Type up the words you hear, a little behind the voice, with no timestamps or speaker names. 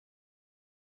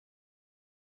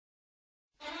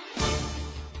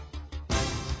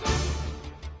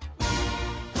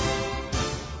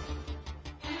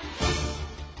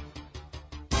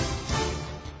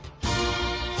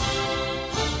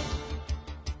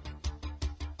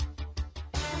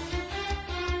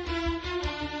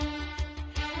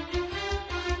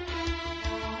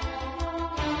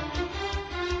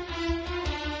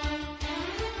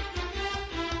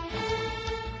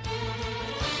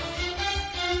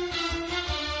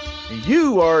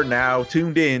You are now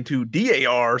tuned in to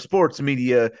DAR Sports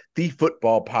Media, the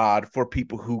football pod for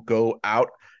people who go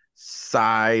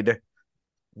outside.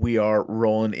 We are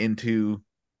rolling into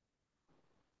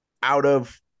out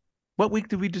of what week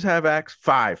did we just have, Axe?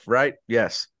 5, right?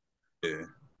 Yes. Yeah.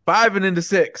 5 and into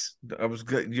 6. I was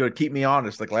good, keep me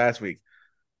honest like last week.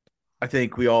 I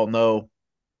think we all know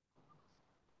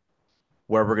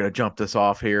where we're gonna jump this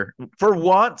off here. For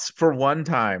once, for one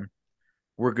time,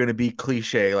 we're gonna be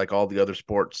cliche like all the other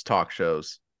sports talk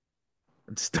shows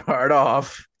and start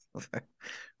off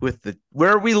with the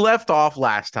where we left off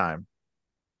last time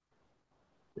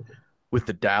with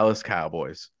the Dallas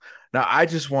Cowboys. Now, I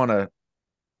just want to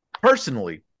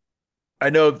personally, I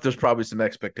know there's probably some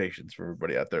expectations for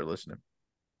everybody out there listening,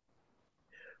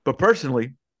 but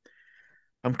personally,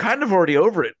 I'm kind of already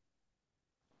over it.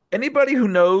 Anybody who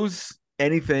knows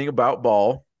anything about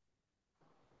ball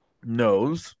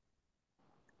knows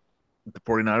the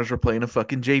 49ers were playing a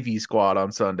fucking JV squad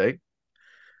on Sunday.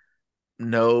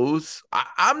 Knows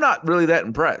I'm not really that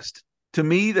impressed. To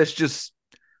me, that's just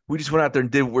we just went out there and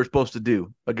did what we're supposed to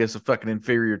do against a fucking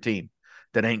inferior team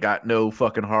that ain't got no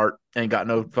fucking heart, ain't got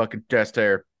no fucking chest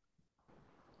hair,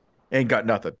 ain't got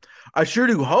nothing. I sure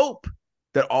do hope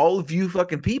that all of you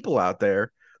fucking people out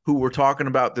there who were talking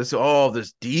about this,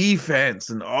 this defense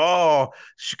and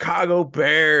Chicago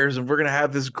Bears, and we're gonna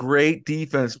have this great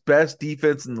defense, best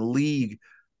defense in the league,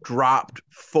 dropped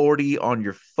 40 on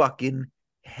your fucking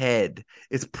head.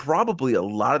 It's probably a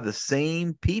lot of the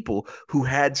same people who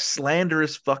had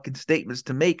slanderous fucking statements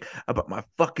to make about my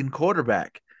fucking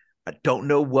quarterback. I don't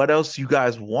know what else you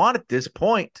guys want at this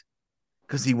point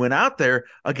because he went out there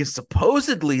against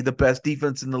supposedly the best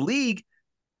defense in the league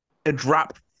and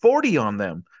dropped 40 on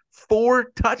them.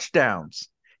 4 touchdowns.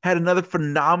 Had another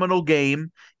phenomenal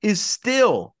game. Is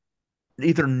still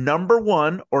either number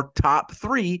one or top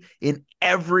three in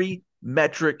every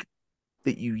metric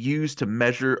that you use to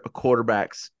measure a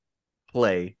quarterback's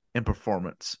play and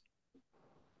performance.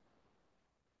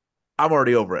 I'm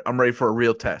already over it. I'm ready for a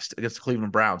real test against the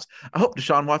Cleveland Browns. I hope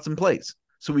Deshaun Watson plays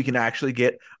so we can actually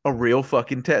get a real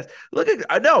fucking test. Look at,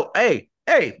 I know, hey,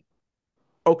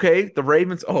 okay, the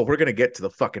Ravens. Oh, we're gonna get to the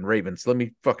fucking Ravens. Let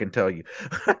me fucking tell you,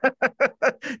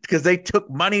 because they took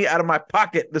money out of my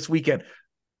pocket this weekend.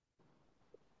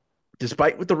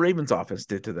 Despite what the Ravens offense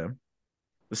did to them,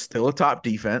 it was still a top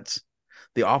defense.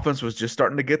 The offense was just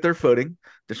starting to get their footing.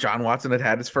 Deshaun Watson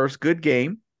had his first good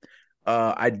game.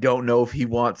 I don't know if he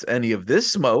wants any of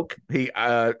this smoke. He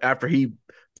after he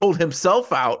pulled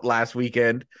himself out last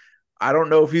weekend. I don't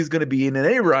know if he's going to be in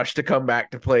any rush to come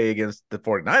back to play against the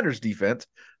 49ers defense,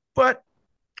 but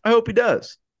I hope he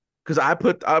does. Because I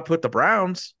put the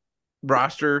Browns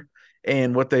roster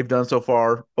and what they've done so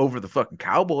far over the fucking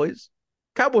Cowboys.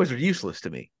 Cowboys are useless to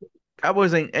me.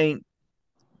 Cowboys ain't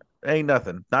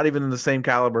nothing. Not even in the same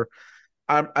caliber.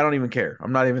 I don't even care.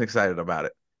 I'm not even excited about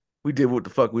it. We did what the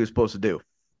fuck we were supposed to do.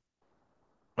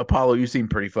 Apollo, you seem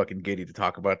pretty fucking giddy to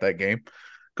talk about that game.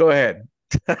 Go ahead.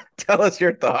 Tell us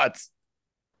your thoughts.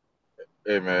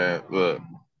 Hey man, look,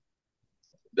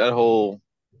 that whole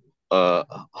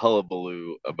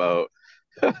hullabaloo about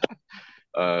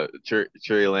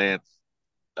Trey Lance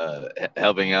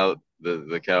helping out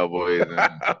the Cowboys and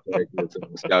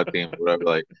the scout team, whatever.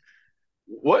 Like,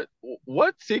 what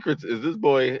what secrets is this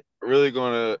boy really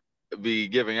going to be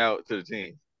giving out to the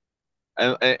team?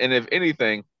 And if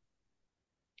anything,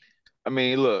 I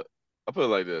mean, look, I put it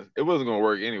like this: it wasn't going to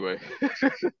work anyway,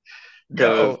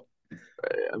 because No.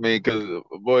 because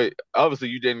boy, obviously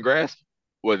you didn't grasp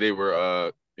what they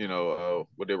were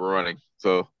what they were running.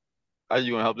 So how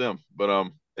you gonna help them?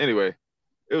 But anyway,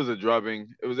 it was a drubbing.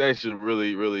 It was actually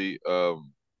really, really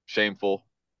shameful.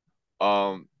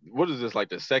 What is this, like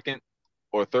the second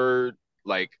or third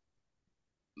like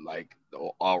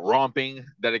romping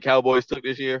that the Cowboys took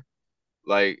this year?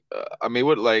 Like I mean,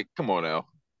 what, like, come on now.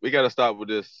 We got to stop with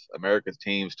this America's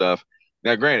team stuff.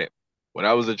 Now, granted, when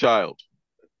I was a child,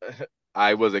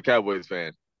 I was a Cowboys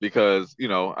fan because,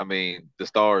 I mean, the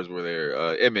stars were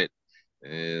there. Emmett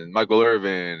and Michael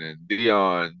Irvin and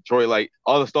Dion, Troy, like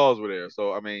all the stars were there.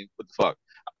 So I mean, what the fuck?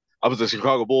 I was a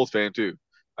Chicago Bulls fan too.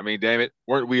 I mean, damn it,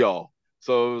 weren't we all?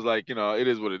 So it was like, it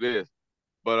is what it is.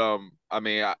 But I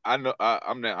mean, I know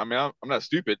I'm not. I mean, I'm not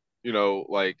stupid.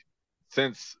 Like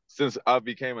since I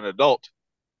became an adult,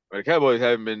 the Cowboys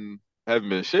haven't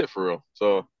been shit for real.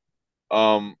 So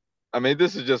um, I mean,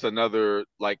 this is just another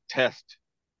like test.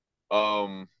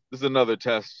 This is another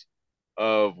test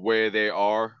of where they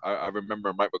are. I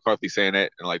remember Mike McCarthy saying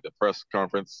that in like the press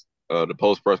conference, the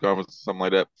post press conference, something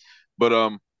like that.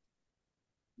 But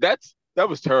that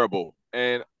was terrible.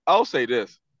 And I'll say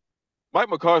this: Mike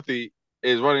McCarthy.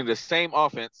 is running the same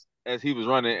offense as he was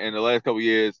running in the last couple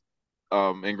years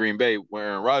in Green Bay when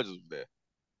Aaron Rodgers was there.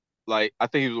 Like I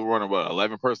think he was running what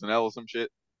 11 personnel or some shit,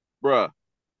 bruh.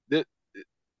 This,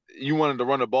 you wanted to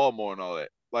run the ball more and all that.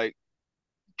 Like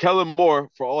Kellen Moore,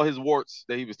 for all his warts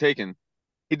that he was taking,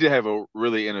 he did have a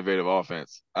really innovative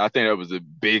offense. I think that was a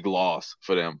big loss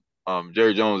for them.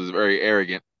 Jerry Jones is very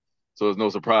arrogant, so it's no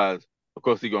surprise. Of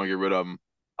course, he's gonna get rid of him.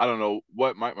 I don't know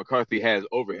what Mike McCarthy has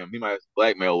over him. He might have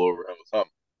blackmail over him or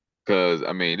something. Because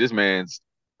I mean, this man's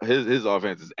his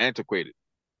offense is antiquated.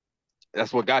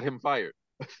 That's what got him fired.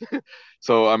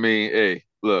 So I mean, hey,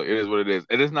 look, it is what it is,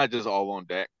 and it's not just all on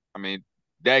Dak. I mean,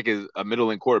 Dak is a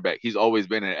middling quarterback. He's always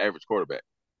been an average quarterback.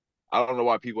 I don't know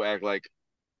why people act like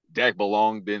Dak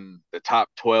belonged in the top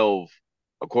 12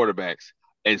 of quarterbacks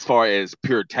as far as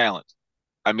pure talent.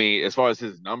 I mean, as far as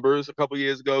his numbers a couple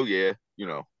years ago, yeah,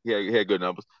 he had good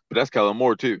numbers, but that's Kellen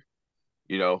Moore too.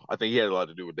 I think he had a lot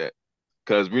to do with that.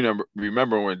 Because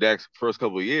remember when Dak's first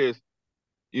couple of years,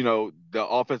 the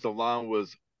offensive line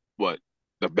was what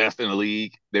the best in the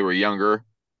league. They were younger.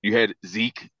 You had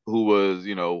Zeke, who was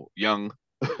young.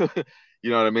 You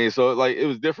know what I mean? So like it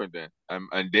was different then,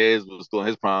 and Dez was still in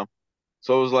his prime.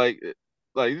 So it was like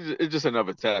it's just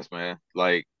another test, man.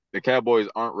 Like the Cowboys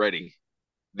aren't ready.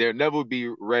 They'll never be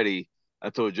ready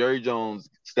until Jerry Jones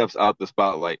steps out the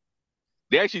spotlight.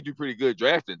 They actually do pretty good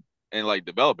drafting and like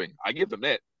developing. I give them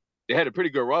that. They had a pretty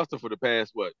good roster for the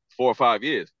past 4 or 5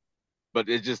 years, but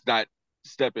it's just not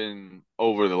stepping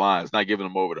over the line. It's not giving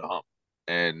them over the hump.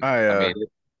 And I I mean,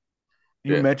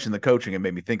 You yeah, mentioned the coaching and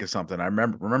made me think of something. I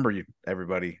remember you,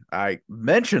 everybody. I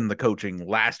mentioned the coaching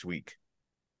last week,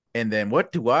 and then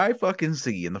what do I fucking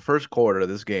see in the first quarter of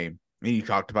this game? I mean, you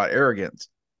talked about arrogance.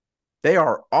 They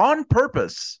are on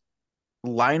purpose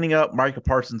lining up Micah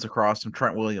Parsons across from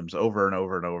Trent Williams over and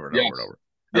over and over and over and yes, over.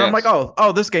 And I'm like,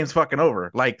 yes. this game's fucking over.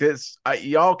 Like this,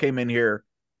 y'all came in here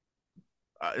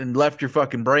and left your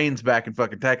fucking brains back in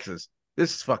fucking Texas.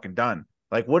 This is fucking done.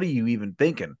 Like, what are you even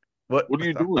thinking? What What are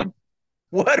you doing?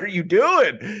 what are you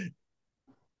doing?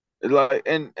 Like,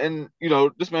 and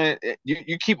this man,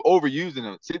 you keep overusing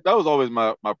him. See, that was always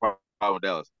my problem with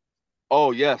Dallas.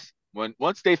 Oh yes,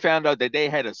 once they found out that they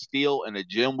had a steal in a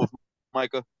gym with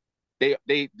Micah,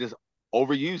 they just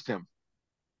overused him.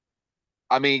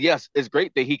 I mean, yes, it's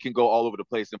great that he can go all over the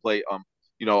place and play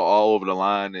all over the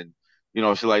line and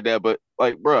shit like that. But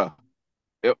like, bruh,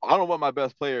 I don't want my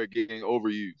best player getting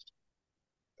overused.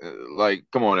 Like,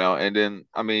 come on now. And then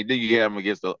I mean, then you have him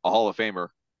against a Hall of Famer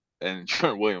and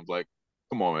Trent Williams. Like,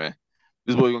 come on, man,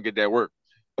 this boy gonna get that work.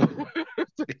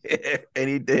 And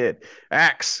he did.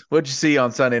 Axe, what'd you see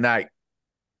on Sunday night?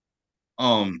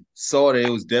 Saw that it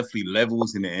was definitely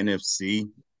levels in the NFC.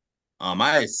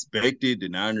 I expected the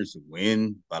Niners to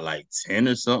win by like 10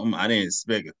 or something. I didn't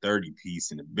expect a 30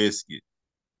 piece in the biscuit.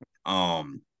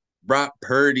 Um, Brock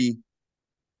Purdy,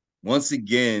 once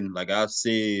again, like I've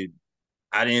said,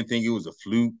 I didn't think it was a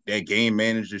fluke. That game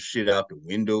manager shit out the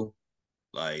window.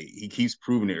 Like he keeps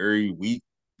proving it every week.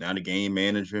 Now the game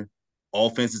manager.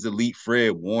 Offense is elite.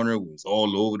 Fred Warner was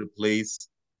all over the place,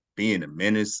 being a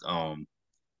menace.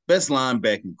 Best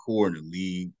linebacking core in the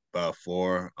league by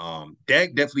far.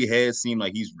 Dak definitely has seemed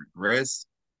like he's regressed.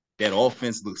 That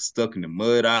offense looks stuck in the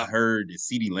mud. I heard that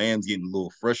CeeDee Lamb's getting a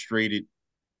little frustrated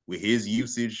with his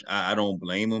usage. I don't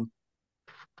blame him.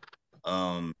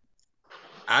 Um,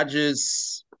 I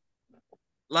just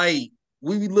like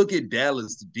when we look at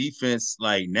Dallas, the defense,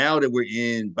 like now that we're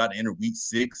in about the end of week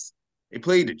 6, they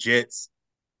played the Jets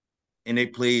and they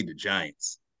played the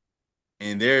Giants.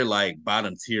 And they're like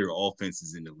bottom tier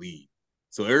offenses in the league.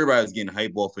 So everybody's getting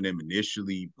hype off of them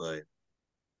initially, but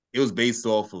it was based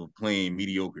off of playing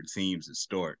mediocre teams to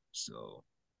start. So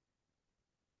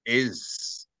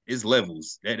it's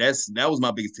levels. That was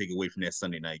my biggest takeaway from that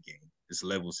Sunday night game. It's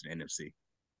levels to the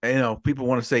NFC. People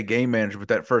want to say game manager, but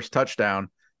that first touchdown,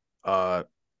 uh,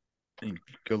 you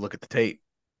go look at the tape.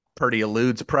 Purdy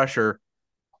eludes pressure,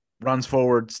 runs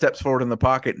forward, steps forward in the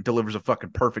pocket, and delivers a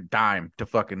fucking perfect dime to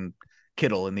fucking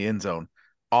Kittle in the end zone,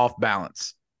 off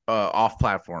balance, off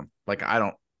platform. Like I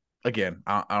don't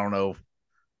know.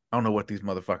 I don't know what these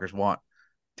motherfuckers want.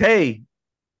 Tay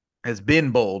has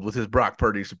been bold with his Brock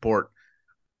Purdy support.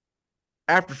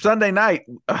 After Sunday night,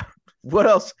 what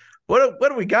else? What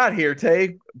do we got here,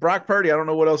 Tay? Brock Purdy. I don't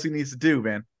know what else he needs to do,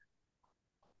 man.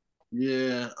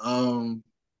 Yeah, I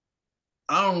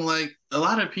don't like a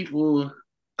lot of people.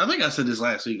 I think I said this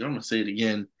last week. I'm gonna say it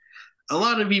again. A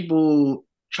lot of people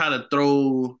try to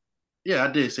throw. Yeah,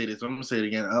 I did say this. I'm gonna say it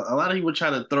again. A lot of people try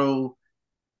to throw.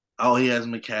 Oh, he has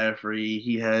McCaffrey.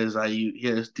 He has IU. He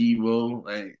has Devo.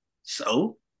 Like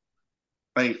so.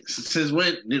 Like since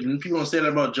when did people say that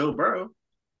about Joe Burrow?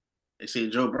 They say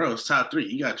Joe Burrow's top three.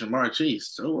 You got Jamar Chase.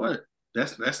 So what?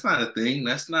 That's not a thing.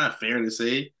 That's not fair to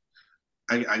say.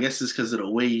 I guess it's because of the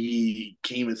way he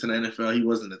came into the NFL. He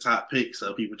wasn't the top pick,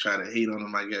 so people try to hate on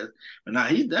him, I guess. But nah,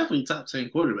 he's definitely top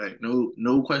 10 quarterback.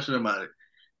 No question about it.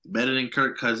 Better than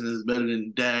Kirk Cousins, better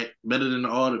than Dak, better than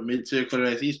all the mid-tier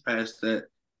quarterbacks. He's past that.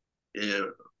 Yeah,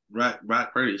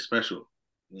 Brock Purdy is special.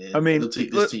 Yeah, I mean, he'll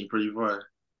take this team pretty far.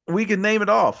 we can name it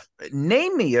off.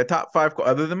 Name me a top five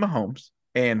other than Mahomes,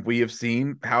 and we have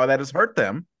seen how that has hurt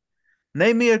them.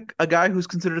 Name me a guy who's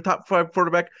considered a top five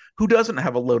quarterback who doesn't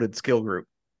have a loaded skill group.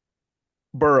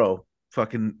 Burrow,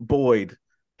 fucking Boyd,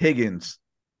 Higgins,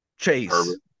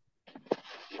 Chase,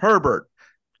 Herbert,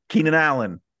 Keenan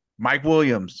Allen, Mike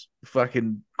Williams,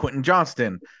 fucking Quentin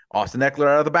Johnston, Austin Eckler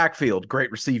out of the backfield,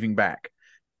 great receiving back.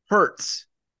 Hurts,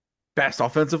 best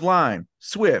offensive line.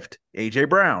 Swift, AJ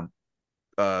Brown,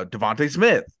 Devontae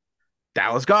Smith,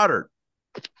 Dallas Goedert.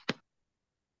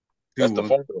 That's the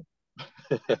phone.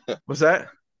 What's that?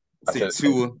 I said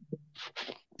Tua.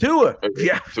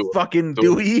 Yeah, Tua. fucking Tua.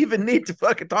 do we even need to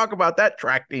fucking talk about that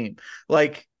track team?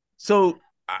 Like, so,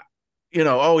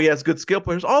 oh, he has good skill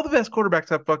players. All the best quarterbacks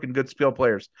have fucking good skill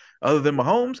players other than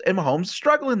Mahomes, and Mahomes is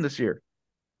struggling this year.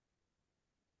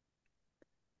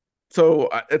 So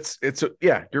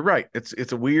yeah, you're right.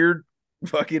 It's a weird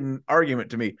fucking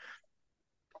argument to me,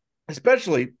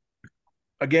 especially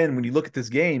again when you look at this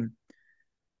game.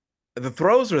 The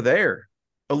throws are there,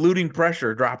 eluding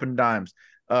pressure, dropping dimes.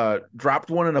 Dropped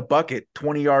one in a bucket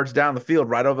 20 yards down the field,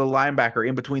 right over the linebacker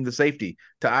in between the safety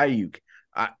to Ayuk.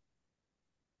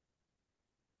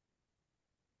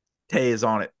 Tay is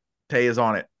on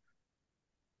it.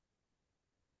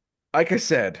 Like I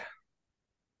said,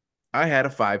 I had a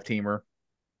 5-teamer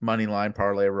money line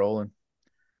parlay rolling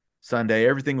Sunday.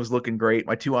 Everything was looking great.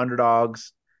 My 2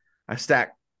 underdogs. I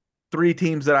stacked 3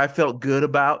 teams that I felt good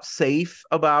about, safe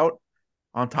about,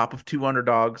 on top of 2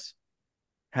 underdogs.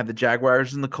 Had the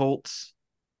Jaguars and the Colts,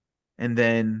 and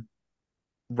then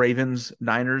Ravens,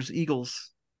 Niners,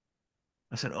 Eagles.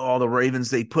 I said, oh, the Ravens,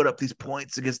 they put up these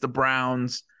points against the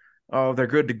Browns. Oh, they're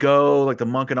good to go. Like the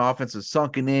Monken offense is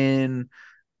sunken in.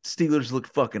 Steelers look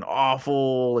fucking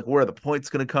awful. Like, where are the points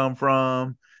going to come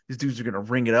from? These dudes are going to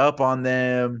ring it up on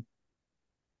them.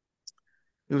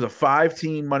 It was a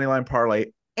 5-team moneyline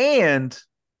parlay and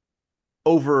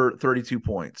over 32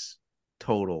 points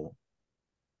total.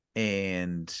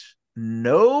 And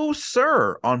no,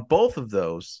 sir, on both of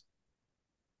those.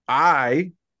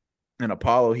 And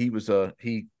Apollo,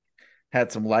 he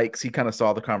had some likes. He kind of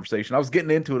saw the conversation. I was getting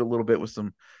into it a little bit with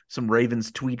some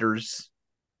Ravens tweeters.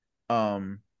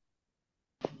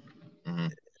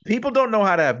 People don't know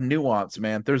how to have nuance,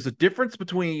 man. There's a difference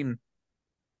between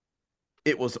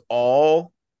it was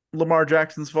all Lamar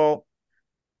Jackson's fault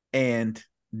and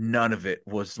none of it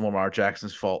was Lamar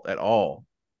Jackson's fault at all.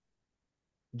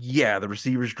 Yeah, the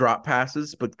receivers drop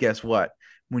passes, but guess what?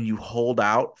 When you hold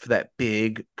out for that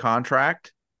big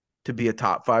contract to be a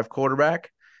top 5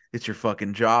 quarterback, it's your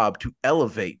fucking job to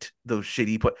elevate those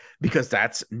shitty because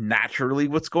that's naturally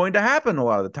what's going to happen a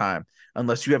lot of the time.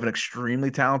 Unless you have an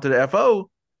extremely talented FO,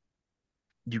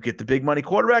 you get the big money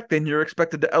quarterback, then you're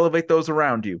expected to elevate those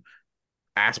around you.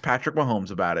 Ask Patrick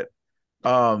Mahomes about it.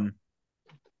 And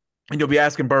you'll be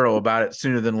asking Burrow about it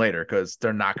sooner than later because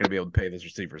they're not going to be able to pay those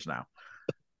receivers now.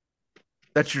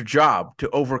 That's your job, to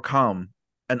overcome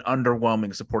an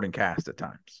underwhelming supporting cast at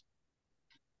times.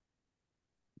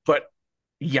 But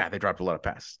yeah, they dropped a lot of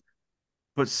passes.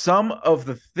 But some of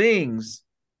the things,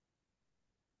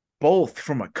 both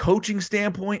from a coaching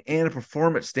standpoint and a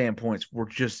performance standpoint, were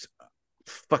just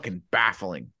fucking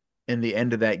baffling in the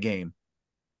end of that game.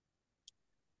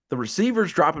 The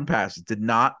receivers dropping passes did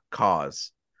not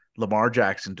cause Lamar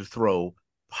Jackson to throw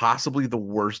possibly the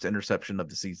worst interception of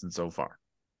the season so far.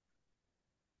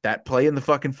 That play in the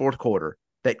fucking fourth quarter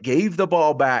that gave the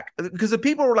ball back, because the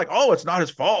people were like, oh, it's not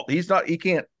his fault. He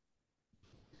can't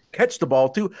catch the ball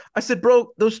too. I said,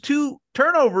 bro, those 2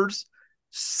 turnovers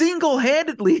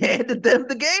single-handedly handed them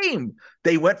the game.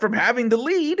 They went from having the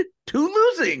lead to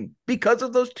losing because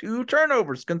of those 2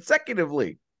 turnovers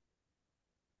consecutively.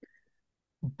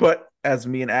 But as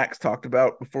me and Axe talked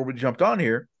about before we jumped on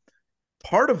here,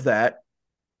 part of that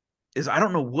is I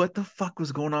don't know what the fuck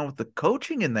was going on with the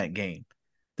coaching in that game.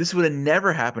 This would have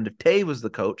never happened if Tay was the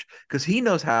coach, because he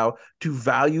knows how to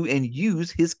value and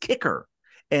use his kicker.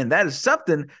 And that is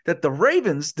something that the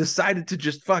Ravens decided to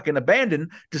just fucking abandon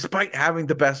despite having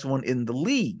the best one in the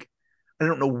league. I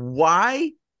don't know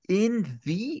why in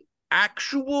the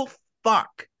actual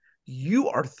fuck you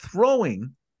are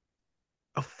throwing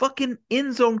a fucking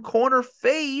end zone corner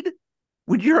fade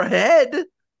when you're ahead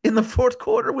in the fourth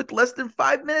quarter with less than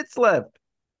 5 minutes left.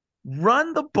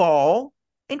 Run the ball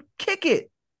and kick it.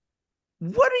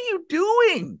 What are you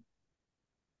doing?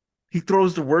 He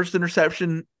throws the worst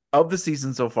interception of the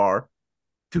season so far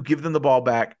to give them the ball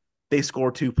back. They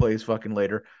score 2 plays fucking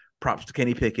later. Props to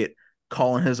Kenny Pickett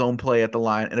calling his own play at the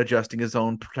line and adjusting his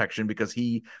own protection because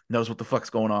he knows what the fuck's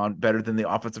going on better than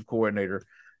the offensive coordinator.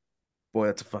 Boy,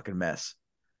 that's a fucking mess.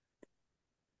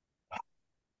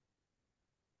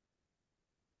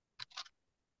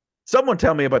 Someone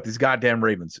tell me about these goddamn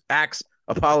Ravens. Axe,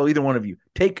 Apollo, either one of you.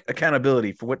 Take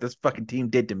accountability for what this fucking team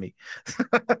did to me.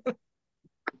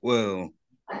 Well,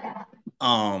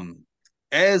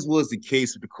 as was the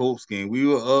case with the Colts game, we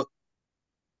were up,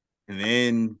 and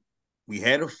then we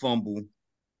had a fumble.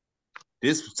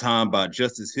 This time by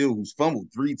Justice Hill, who's fumbled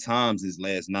 3 times his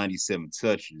last 97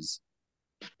 touches,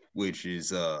 which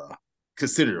is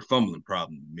considered a fumbling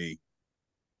problem to me.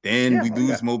 Then we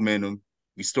lose momentum.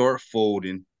 We start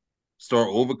folding, start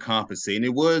overcompensating.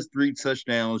 It was 3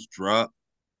 touchdowns dropped.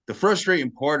 The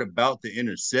frustrating part about the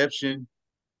interception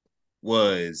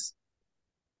was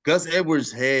Gus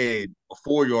Edwards had a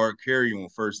 4-yard carry on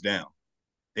first down.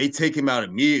 They take him out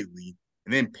immediately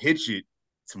and then pitch it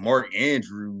to Mark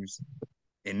Andrews.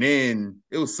 And then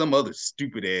it was some other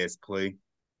stupid ass play.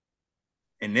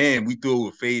 And then we threw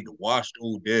a fade to washed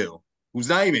Odell, who's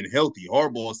not even healthy.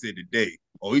 Harbaugh said today,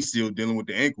 oh, he's still dealing with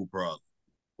the ankle problem.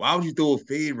 Why would you throw a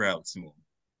fade route to him?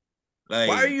 Like,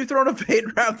 why are you throwing a fade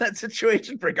route in that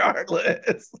situation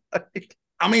regardless?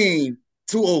 I mean,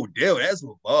 to Odell, that's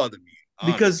what bothered me.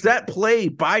 Honestly. Because that play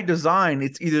by design,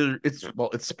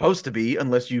 it's supposed to be,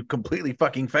 unless you completely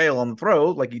fucking fail on the throw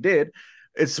like you did,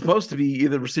 it's supposed to be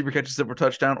either receiver catches it for a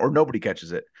touchdown or nobody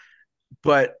catches it.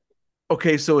 But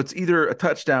okay, so it's either a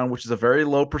touchdown, which is a very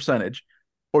low percentage,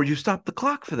 or you stop the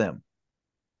clock for them.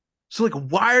 So like,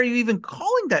 why are you even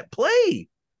calling that play?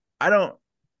 I don't.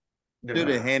 Should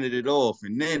have handed it off,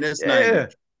 and then that's not even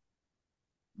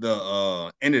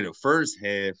the end of the first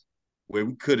half where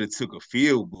we could have took a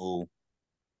field goal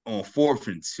on 4th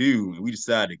and 2, and we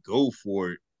decided to go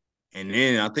for it. And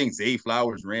then I think Zay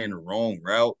Flowers ran the wrong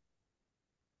route.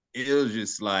 It was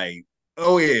just like,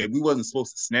 oh yeah, we wasn't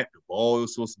supposed to snap the ball. It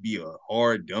was supposed to be a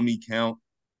hard dummy count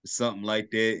or something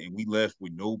like that, and we left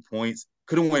with no points.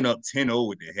 Could have went up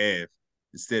 10-0 at the half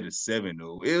instead of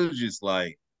 7-0. It was just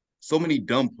like so many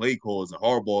dumb play calls, and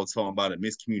Harbaugh talking about a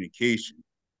miscommunication.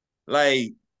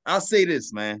 Like, I'll say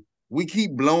this, man. We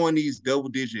keep blowing these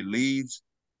double-digit leads.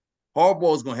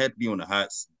 Harbaugh's going to have to be on the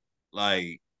hot seat.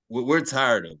 Like, we're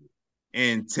tired of it.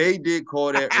 And Tay did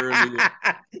call that earlier.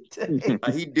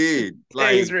 He did.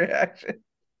 Tay's reaction.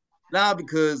 Nah,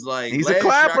 because like he's a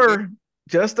clapper.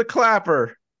 Just a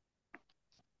clapper.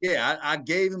 Yeah, I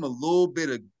gave him a little bit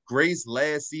of grace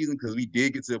last season because we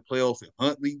did get to the playoffs at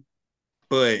Huntley.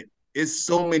 But it's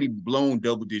so many blown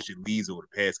double-digit leads over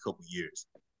the past couple of years.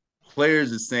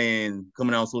 Players are saying,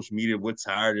 coming out on social media, we're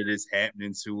tired of this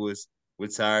happening to us. We're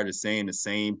tired of saying the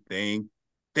same thing.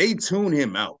 They tune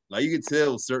him out. Like, you can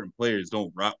tell certain players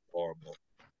don't rock Harbaugh.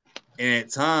 And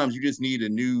at times, you just need a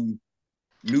new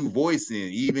voice in,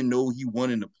 even though he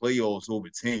won in the playoffs over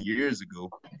 10 years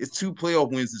ago. It's 2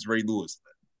 playoff wins since Ray Lewis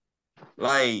left.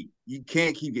 Like, you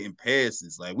can't keep getting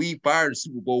passes. Like, we fired a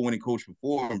Super Bowl winning coach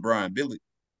before and Brian Billick.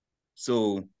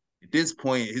 So at this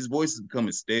point, his voice is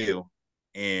becoming stale,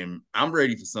 and I'm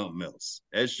ready for something else.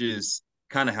 That's just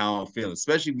kind of how I'm feeling,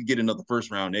 especially if we get another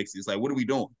first round exit. It's like, what are we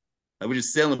doing? Like, we're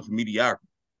just selling for mediocrity.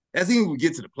 That's even when we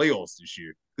get to the playoffs this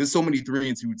year. There's so many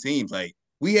 3-2 teams. Like,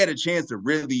 we had a chance to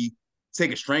really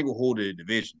take a stranglehold of the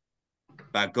division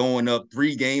by going up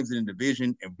 3 games in the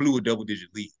division and blew a double-digit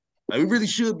lead. Like, we really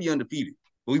should be undefeated,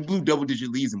 but we blew double-digit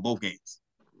leads in both games.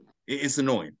 It's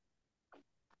annoying.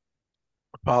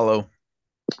 Apollo.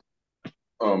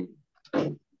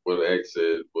 What X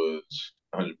said was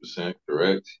 100%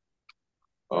 correct.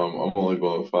 I'm only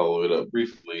going to follow it up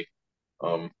briefly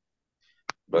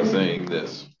by saying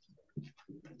this.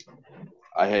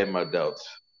 I had my doubts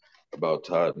about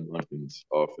Todd Monken's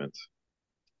offense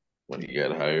when he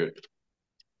got hired,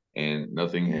 and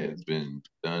nothing has been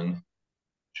done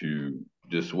to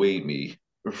dissuade me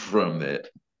from that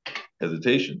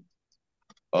hesitation.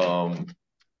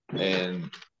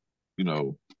 And you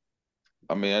know,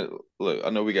 I mean, I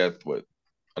know we got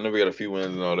a few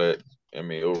wins and all that. I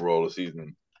mean, overall the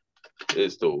season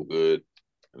is still good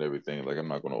and everything. Like, I'm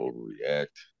not gonna overreact,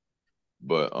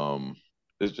 but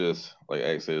it's just like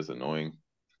Alex said, it's annoying.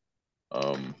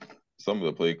 Some of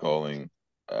the play calling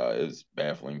is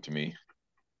baffling to me.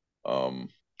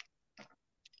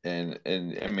 And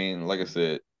I mean, like I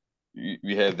said,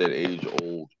 you have that age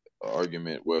old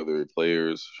argument whether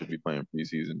players should be playing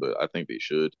preseason, but I think they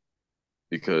should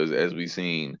because as we've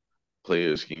seen,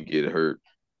 players can get hurt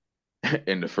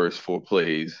in the first 4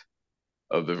 plays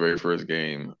of the very first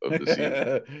game of the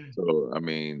season. So I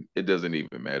mean, it doesn't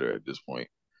even matter at this point.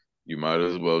 You might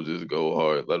as well just go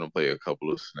hard, let them play a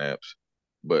couple of snaps.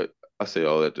 But I say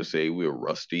all that to say we're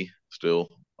rusty still.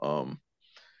 I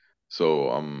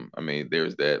mean,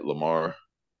 there's that Lamar.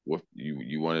 What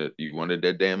you wanted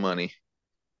that damn money.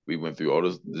 We went through all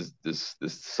this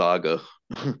saga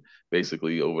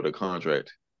basically over the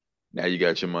contract. Now you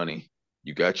got your money.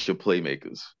 You got your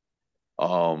playmakers.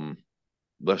 Um,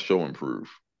 let's show improve.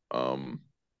 Um,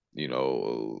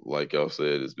 like y'all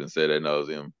said, it's been said ad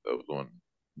nauseum. That was one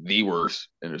the worst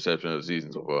interception of the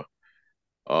season so far.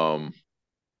 Um,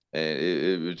 and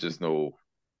it was just no,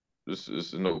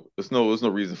 there's no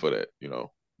reason for that.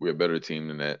 We're a better team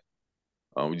than that.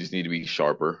 We just need to be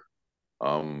sharper.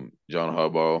 John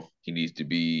Harbaugh, he needs to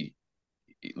be.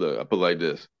 Look, I put it like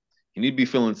this: he need to be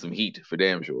feeling some heat for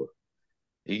damn sure.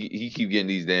 He keep getting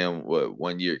these damn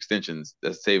 1 year extensions.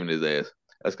 That's saving his ass.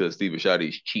 That's because Steve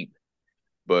Bishotti's cheap.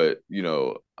 But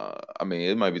I mean,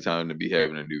 it might be time to be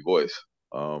having a new voice.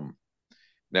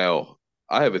 Now,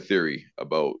 I have a theory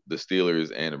about the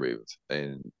Steelers and the Ravens,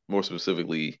 and more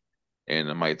specifically, in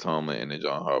the Mike Tomlin and the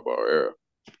John Harbaugh era.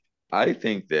 I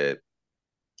think that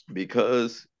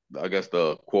because I guess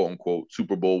the quote unquote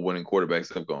Super Bowl winning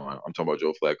quarterbacks have gone. I'm talking about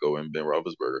Joe Flacco and Ben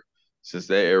Roethlisberger. Since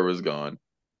that era is gone,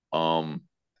 um,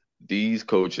 these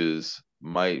coaches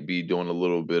might be doing a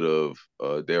little bit of,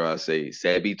 dare I say,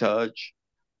 sabotage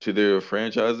to their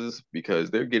franchises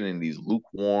because they're getting these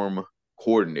lukewarm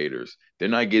coordinators. They're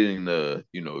not getting the,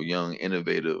 young,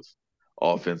 innovative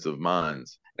offensive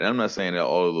minds. And I'm not saying that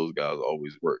all of those guys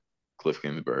always work, Cliff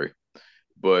Kingsbury,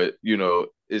 but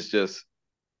it's just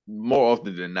more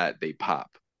often than not they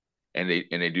pop and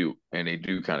they do kind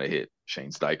of hit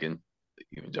Shane Steichen,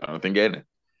 even Jonathan Gannon.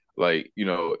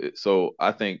 So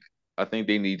I think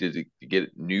they need to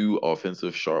get new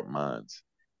offensive sharp minds.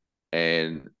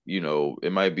 And,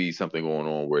 it might be something going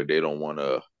on where they don't want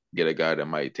to get a guy that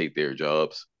might take their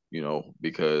jobs,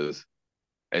 because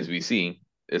as we see,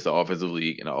 it's an offensive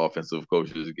league and the offensive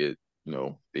coaches get,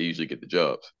 they usually get the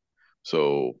jobs.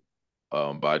 So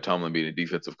by Tomlin being a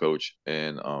defensive coach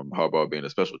and Harbaugh being a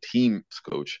special teams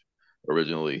coach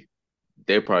originally,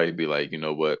 they'd probably be like, you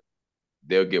know what,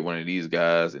 they'll get one of these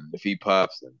guys, and if he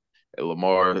pops and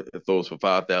Lamar throws for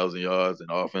 5,000 yards and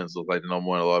offense looks like the number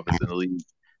one offense in the league,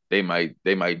 they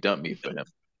might dump me for him.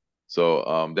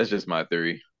 So that's just my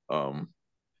theory.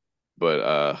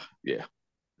 But yeah,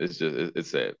 it's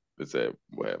sad. It's sad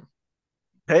what happened.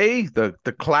 Hey,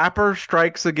 the clapper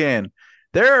strikes again.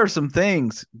 There are some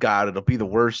things, God, it'll be the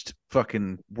worst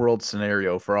fucking world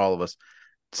scenario for all of us.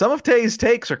 Some of Tay's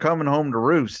takes are coming home to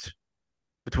roost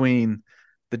between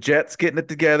the Jets getting it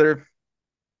together,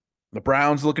 the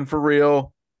Browns looking for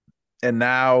real, and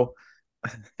now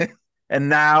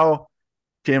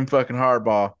Jim fucking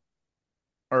Harbaugh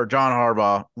or John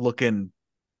Harbaugh looking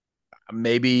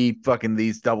maybe fucking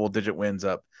these double-digit wins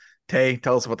up. Tay,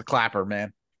 tell us about the clapper,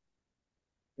 man.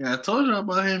 Yeah, I told you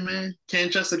about him, man.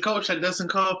 Can't trust a coach that doesn't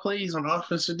call plays on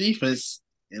offense or defense.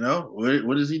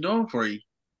 What is he doing for you?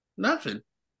 Nothing.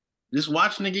 Just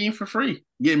watching the game for free.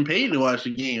 Getting paid to watch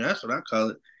the game. That's what I call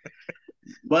it.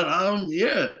 But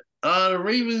yeah. The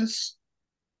Ravens,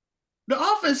 the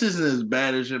offense isn't as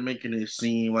bad as you're making it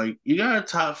seem. Like you got a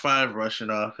top 5 rushing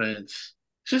offense.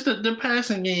 It's just that the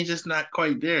passing game is just not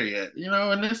quite there yet.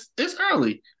 And it's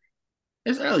early.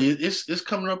 It's early. It's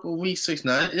coming up on week 6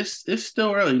 now. It's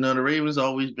still early. The Ravens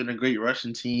always been a great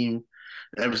rushing team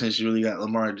ever since you really got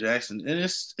Lamar Jackson, and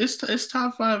it's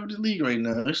top 5 of the league right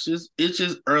now. It's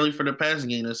just early for the passing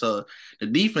game. So the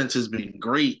defense has been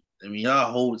great. I mean,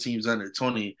 y'all hold teams under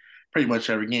 20 pretty much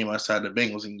every game outside the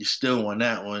Bengals, and you still won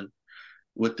that one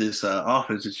with this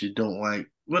offense that you don't like.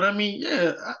 But I mean,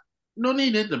 yeah, no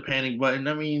need to hit the panic button.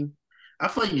 I mean, I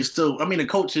feel like you still. I mean, the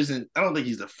coach isn't. I don't think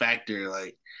he's a factor.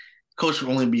 Like coach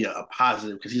will only be a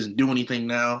positive because he doesn't do anything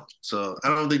now. So I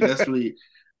don't think that's really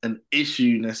an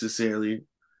issue necessarily.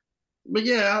 But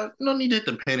yeah, no need to hit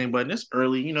the panic button. It's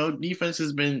early. Defense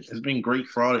has been great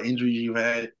for all the injuries you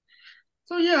had.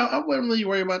 So yeah, I wouldn't really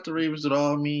worry about the Ravens at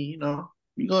all. I mean,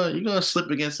 you're gonna slip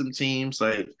against some teams.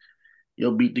 Like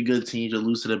you'll beat the good teams, you'll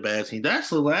lose to the bad teams.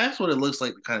 That's what it looks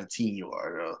like. The kind of team you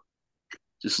are, though.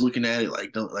 Just looking at it,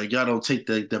 like y'all don't take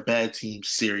the bad teams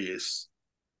serious.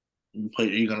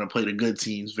 You're gonna play the good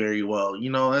teams very well.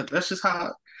 That's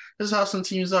how some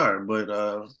teams are. But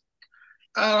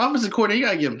offensive coordinator, you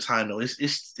gotta give him time though.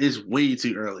 It's way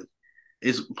too early.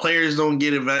 It's players don't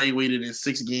get evaluated in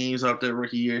 6 games off their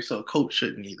rookie year, so a coach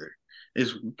shouldn't either.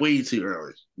 It's way too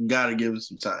early. You gotta give him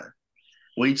some time.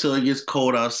 Wait till it gets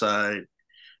cold outside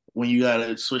when you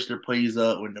gotta switch their plays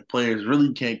up when the players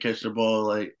really can't catch the ball.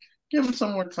 Like, give them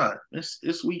some more time.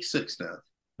 It's week 6 now.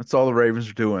 That's all the Ravens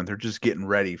are doing. They're just getting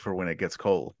ready for when it gets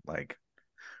cold. Like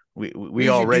we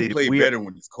usually do play better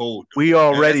when it's cold. We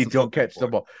already don't catch the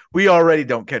ball. We already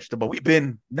don't catch the ball. We've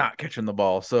been not catching the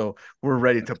ball, so we're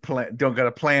ready to plan. Don't got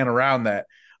to plan around that.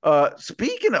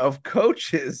 Speaking of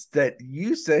coaches that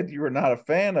you said you were not a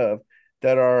fan of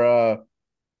that are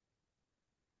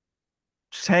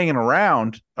just hanging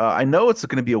around, I know it's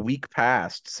going to be a week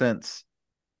past since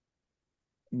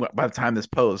by the time this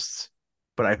posts,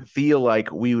 but I feel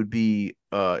like we would be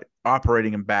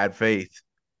operating in bad faith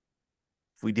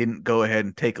if we didn't go ahead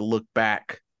and take a look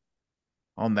back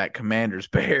on that Commanders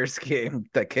Bears game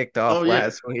that kicked off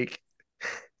last week.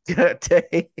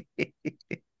 Tay,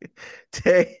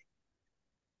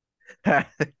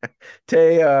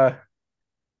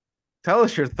 tell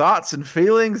us your thoughts and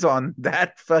feelings on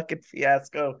that fucking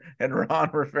fiasco and Ron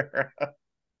Rivera.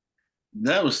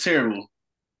 That was terrible.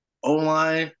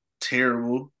 O-line,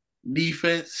 terrible.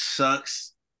 Defense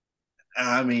sucks.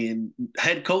 I mean,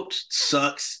 head coach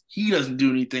sucks. He doesn't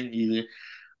do anything either.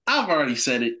 I've already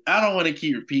said it. I don't want to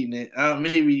keep repeating it.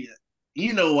 Maybe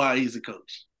you know why he's a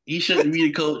coach. He shouldn't be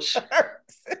the coach.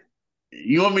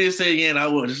 You want me to say it again? I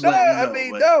will. Just let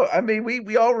me know. I mean,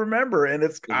 we all remember, and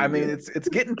it's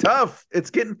getting tough. It's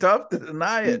getting tough to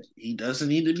deny it. He doesn't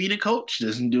need to be the coach.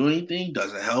 Doesn't do anything.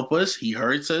 Doesn't help us. He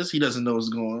hurts us. He doesn't know what's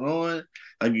going on.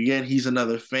 Like, again, he's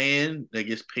another fan that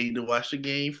gets paid to watch the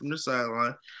game from the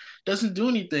sideline. Doesn't do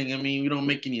anything. I mean, we don't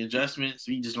make any adjustments.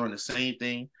 We just run the same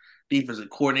thing. Defensive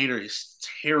coordinator is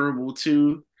terrible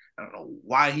too. I don't know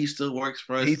why he still works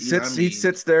for us. He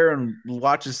sits there and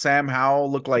watches Sam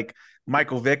Howell look like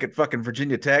Michael Vick at fucking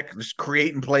Virginia Tech, just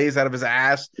creating plays out of his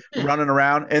ass, running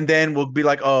around, and then we'll be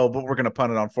like, "Oh, but we're gonna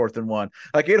punt it on 4th and 1."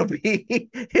 Like it'll be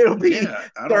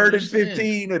 3rd and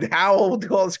 15, and Howell will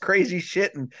do all this crazy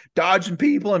shit and dodging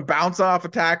people and bounce off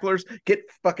of tacklers, get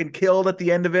fucking killed at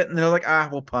the end of it, and they're like,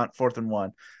 "We'll punt 4th and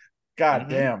 1." God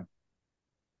damn.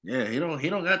 Yeah, he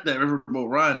don't got that Riverboat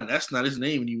Ron. That's not his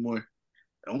name anymore.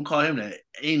 I don't call him that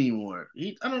anymore.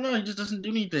 I don't know. He just doesn't do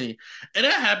anything, and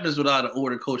that happens with a lot of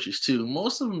older coaches too.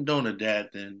 Most of them don't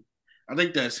adapt, and I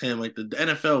think that's him. Like the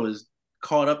NFL is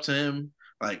caught up to him,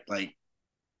 like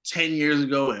 10 years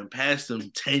ago and passed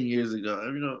him 10 years ago.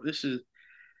 You know, this is.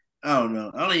 I don't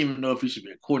know. I don't even know if he should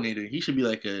be a coordinator. He should be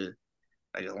like a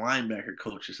linebacker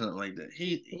coach or something like that.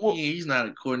 He's not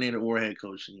a coordinator or a head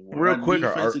coach anymore. Real quick,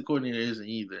 defensive coordinator isn't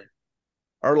either.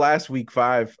 Our last week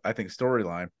 5, I think,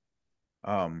 storyline.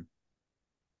 While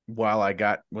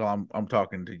I'm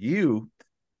talking to you,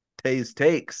 Tay's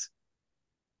takes.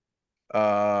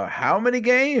 How many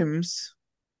games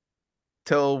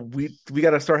till we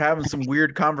got to start having some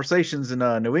weird conversations in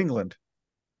New England?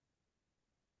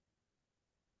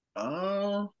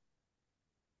 I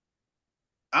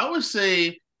would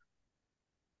say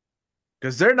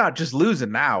because they're not just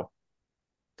losing now;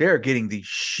 they're getting the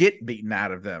shit beaten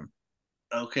out of them.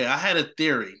 Okay, I had a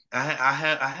theory. I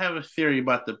have a theory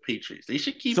about the Patriots. They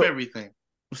should keep everything.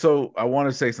 So I want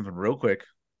to say something real quick.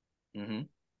 Mm-hmm.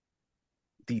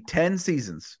 The 10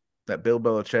 seasons that Bill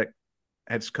Belichick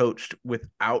has coached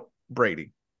without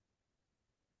Brady,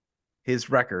 his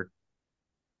record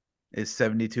is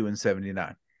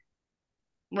 72-79.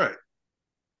 Right.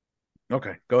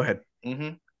 Okay, go ahead.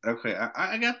 Mm-hmm. Okay,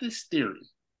 I got this theory.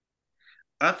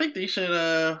 I think they should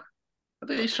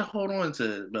hold on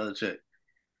to Belichick.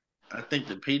 I think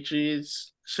the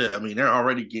Patriots should. I mean,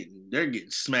 they're getting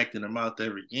smacked in the mouth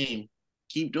every game.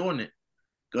 Keep doing it.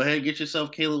 Go ahead and get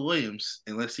yourself Caleb Williams,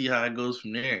 and let's see how it goes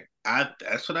from there.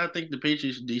 That's what I think the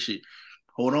Patriots they should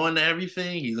hold on to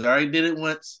everything. He's already did it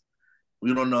once.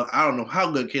 We don't know. I don't know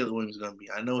how good Caleb Williams is gonna be.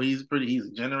 I know he's a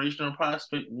generational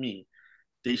prospect to me.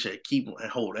 They should keep and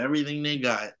hold everything they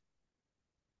got.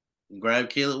 Grab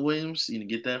Caleb Williams,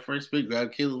 get that first pick,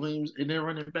 grab Caleb Williams, and then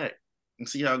run it back and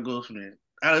see how it goes from there.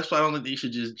 That's why I don't think they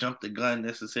should just jump the gun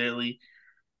necessarily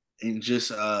and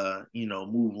just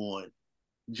move on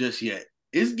just yet.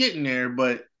 It's getting there,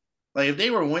 but like if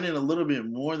they were winning a little bit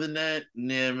more than that,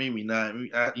 nah, maybe not.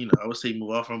 I would say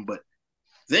move off them, but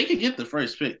they could get the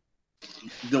first pick.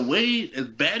 The way as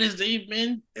bad as they've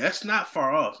been, that's not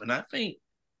far off, and I think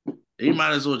they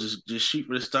might as well just shoot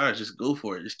for the stars. Just go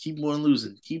for it. Just keep on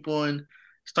losing. Keep on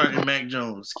starting Mac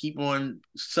Jones. Keep on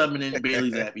subbing in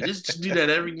Bailey Zappi. Just do that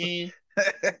every game,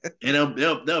 and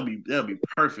they'll be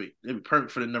perfect. They'll be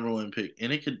perfect for the #1 pick.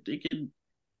 And they could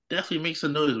definitely make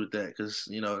some noise with that because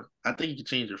I think you can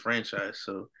change your franchise.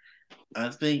 So I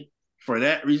think for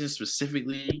that reason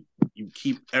specifically, you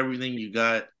keep everything you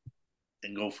got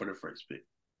and go for the first pick.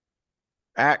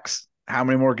 Axe, how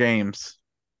many more games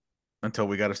until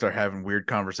we got to start having weird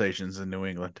conversations in New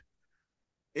England?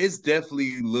 It's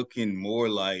definitely looking more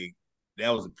like that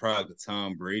was a product of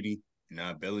Tom Brady and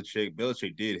not Belichick.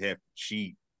 Belichick did have to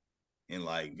cheat and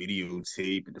like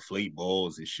videotape and deflate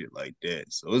balls and shit like that.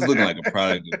 So it's looking like a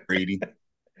product of Brady.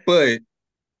 But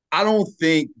I don't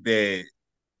think that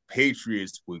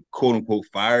Patriots would quote unquote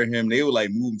fire him. They would like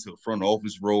move him to a front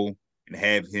office role and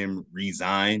have him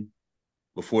resign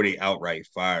before they outright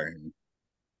fire him.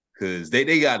 Because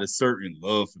they got a certain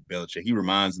love for Belichick. He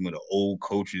reminds them of the old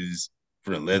coaches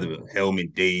from the leather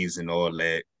helmet days and all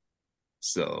that.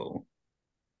 So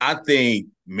I think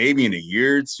maybe in a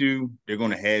year or two, they're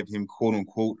going to have him quote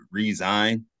unquote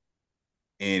resign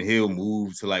and he'll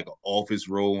move to like an office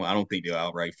role. I don't think they'll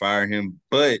outright fire him,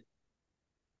 but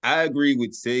I agree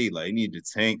with Tay. Like, they need to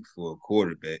tank for a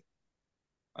quarterback.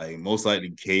 Like, most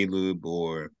likely Caleb,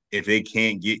 or if they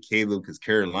can't get Caleb, because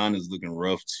Carolina's looking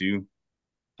rough too.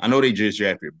 I know they just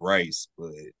drafted Bryce, but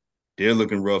they're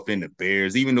looking rough in the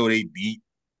Bears. Even though they beat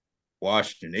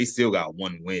Washington, they still got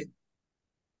one win.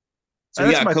 So And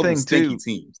we that's got a my couple thing stinky too.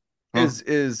 teams. Huh?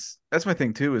 Is that's my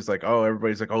thing too? Is like, oh,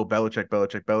 everybody's like, oh, Belichick,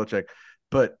 Belichick, Belichick,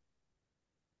 but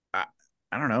I,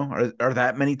 I don't know. Are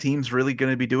that many teams really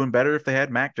going to be doing better if they had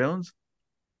Mac Jones?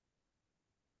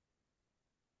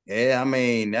 Yeah, I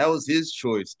mean, that was his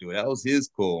choice, dude. That was his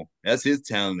call. That's his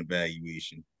talent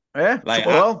evaluation. Yeah, Like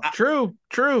well, true,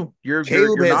 true. Caleb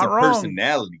You're has not a wrong.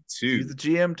 personality He's too. the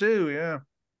GM too. Yeah,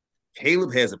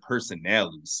 Caleb has a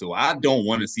personality, so I don't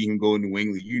want to see him go to New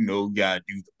England. You know, you gotta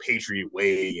do the Patriot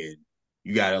way, and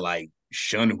you gotta like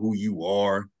shun who you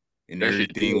are and That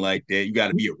shit everything do like that. You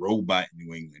gotta be a robot in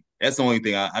New England. That's the only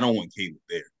thing I don't want Caleb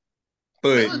there.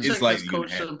 But it. it's Belichick has likely gonna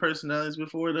coached happen. some personalities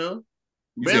before, though.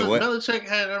 You said what? Belichick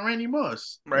had Randy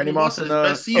Moss. Randy Randy Moss Moss had and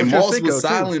his best And season. Moss was Ochocinco too.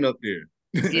 silent up there.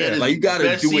 He had Yeah, his Like, you gotta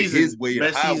best do it his season, way or the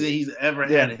best season highway. he's ever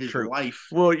had yeah, in his true. life.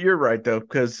 Well, you're right though,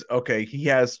 because okay, he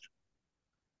has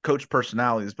coach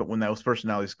personalities, but when those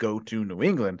personalities go to New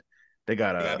England, they They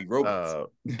gotta gotta be robots.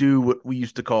 do what we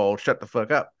used to call shut the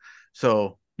fuck up.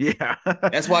 So yeah,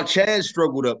 That's why Chad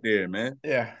struggled up there, man.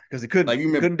 yeah, because he Like, you he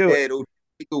remember couldn't do it. Chad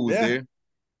Ochocinco was Yeah, there.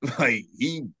 Like,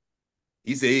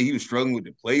 he said he was struggling with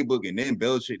the playbook, and then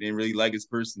Belichick didn't really like his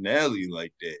personality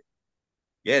like that.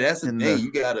 Yeah, that's the in thing.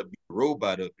 You gotta be a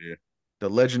robot up there. the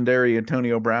legendary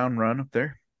Antonio Brown run up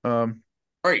there.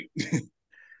 Right.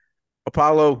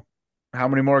 Apollo, how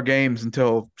many more games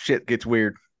until shit gets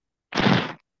weird?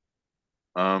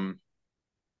 Um,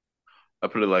 I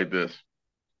put it like this: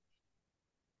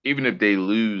 even if they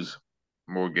lose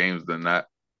more games than that,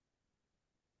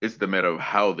 it's the matter of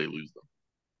how they lose them.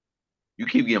 You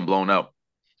keep getting blown out.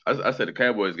 I said the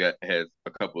Cowboys has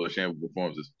a couple of shameful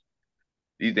performances.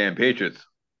 These damn Patriots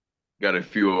got a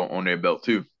few on their belt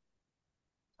too.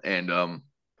 And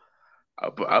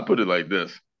I put it like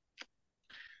this: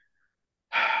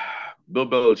 Bill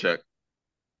Belichick,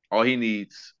 all he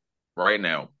needs right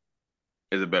now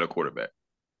is a better quarterback.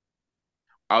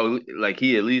 Like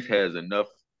he at least has enough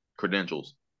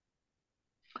credentials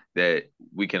that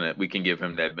we can give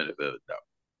him that benefit of the doubt.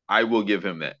 I will give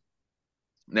him that.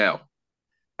 Now,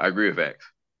 I agree with X.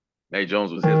 Mac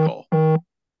Jones was his call.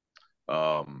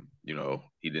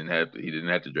 He didn't have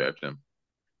to draft him,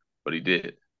 but he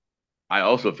did. I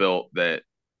also felt that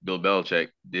Bill Belichick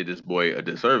did this boy a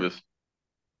disservice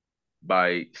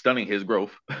by stunning his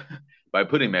growth by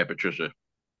putting Matt Patricia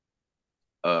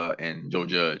and Joe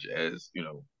Judge as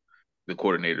the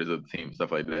coordinators of the team,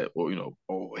 stuff like that,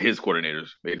 or his coordinators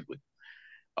basically.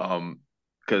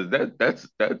 Because that's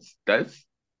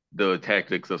the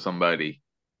tactics of somebody,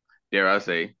 dare I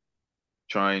say,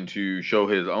 trying to show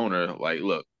his owner, like,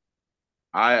 look,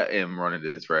 I am running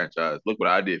this franchise. Look what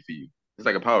I did for you. It's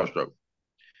like a power struggle.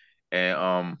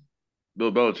 And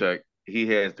Bill Belichick, he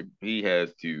has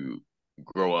to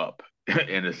grow up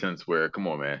in a sense where, come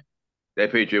on, man,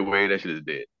 that Patriot way, that shit is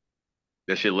dead.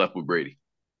 That shit left with Brady.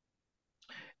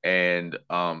 And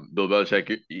Bill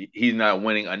Belichick, he's not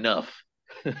winning enough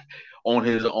on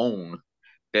his own,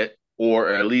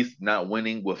 or at least not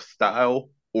winning with style,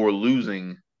 or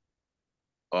losing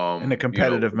In a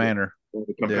competitive manner. in a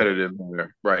Yeah. competitive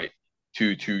manner, right?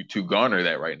 To garner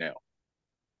that right now.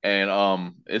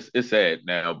 And it's sad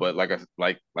now, but like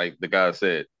the guy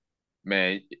said,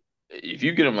 man, if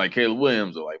you get him like Caleb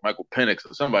Williams or like Michael Penix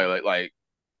or somebody like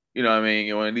what I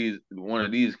mean, one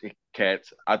of these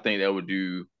cats, I think that would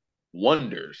do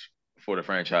wonders for the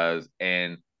franchise.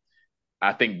 And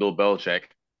I think Bill Belichick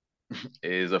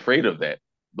is afraid of that.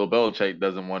 Bill Belichick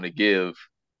doesn't want to give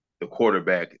the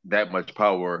quarterback that much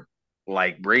power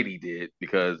like Brady did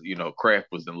because Kraft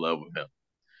was in love with him,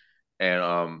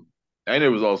 and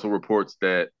there was also reports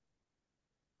that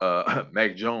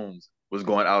Mac Jones was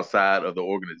going outside of the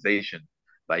organization,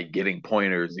 like getting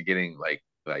pointers and getting like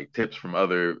tips from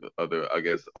other I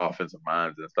guess offensive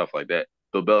minds and stuff like that.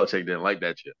 Bill Belichick didn't like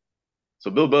that shit.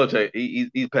 So Bill Belichick,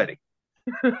 he's petty,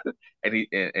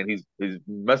 and he's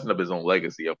messing up his own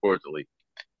legacy, unfortunately,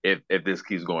 if this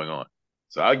keeps going on.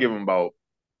 So I'll give him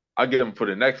for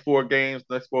the next 4 games,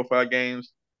 next 4 or 5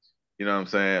 games. You know what I'm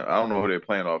saying? I don't know who they're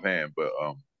playing offhand, but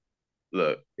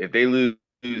look, if they lose,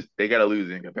 they gotta lose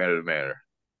in a competitive manner.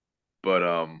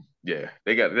 But yeah,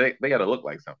 they got to look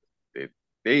like something.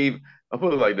 They I'll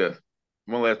put it like this.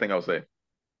 One last thing I'll say: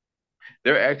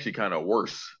 they're actually kind of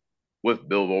worse with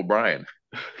Bill O'Brien.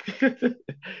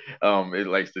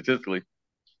 Like statistically,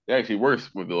 they're actually worse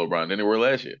with Bill O'Brien than they were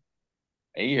last year.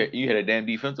 And you had a damn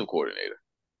defensive coordinator,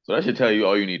 so that should tell you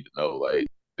all you need to know. Like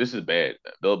this is bad.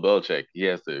 Bill Belichick, he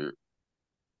has to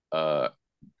uh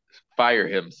fire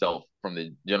himself from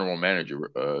the general manager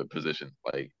position.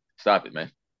 Like stop it,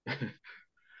 man.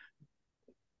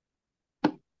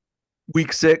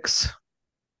 Week 6.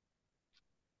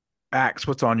 Axe,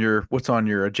 what's on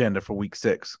your agenda for week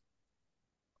 6?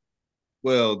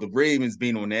 Well, the Ravens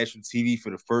being on national TV for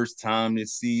the first time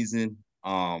this season,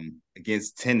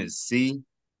 against Tennessee.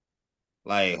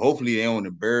 Like, hopefully they don't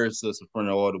embarrass us in front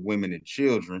of all the women and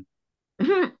children.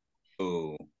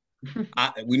 So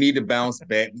we need to bounce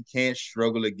back. We can't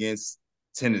struggle against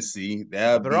Tennessee.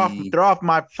 They're off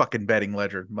my fucking betting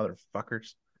ledger,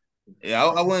 motherfuckers. Yeah,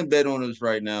 I wouldn't bet on us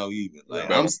right now either. Like,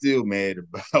 I'm still mad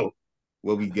about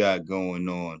what we got going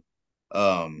on.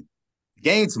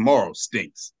 Game tomorrow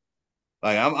stinks.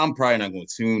 Like, I'm probably not going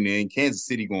to tune in. Kansas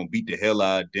City going to beat the hell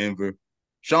out of Denver.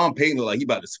 Sean Payton look like he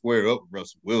about to square up with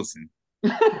Russell Wilson.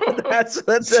 That's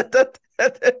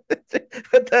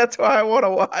why I want to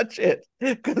watch it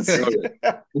because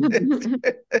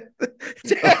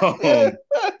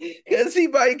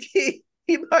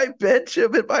he might bench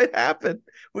him. It might happen.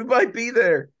 We might be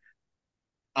there.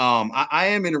 I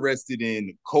am interested in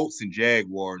the Colts and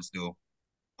Jaguars though.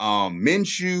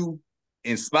 Minshew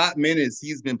in spot minutes,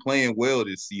 he's been playing well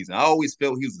this season. I always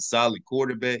felt he was a solid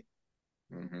quarterback.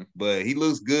 But he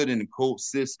looks good in the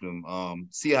Colts system.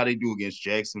 See how they do against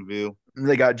Jacksonville.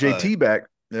 They got JT back.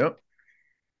 Yep.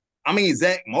 I mean,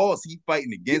 Zach Moss, he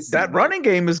fighting against that running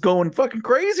game is going fucking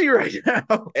crazy right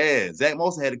now. Yeah, Zach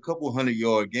Moss had a couple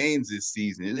 100-yard games this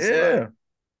season. It's like,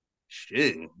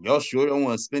 shit, y'all sure don't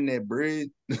want to spend that bread?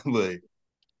 But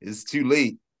it's too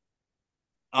late.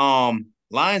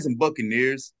 Lions and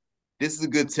Buccaneers. This is a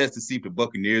good test to see if the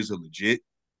Buccaneers are legit.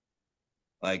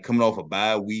 Like coming off a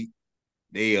bye week.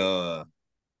 They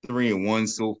 3-1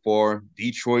 so far.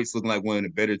 Detroit's looking like one of the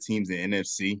better teams in the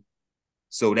NFC.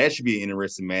 So that should be an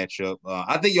interesting matchup.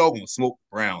 I think y'all gonna smoke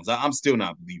the Browns. I'm still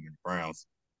not believing the Browns.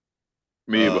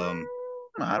 Me,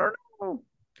 I don't know.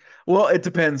 Well, it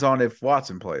depends on if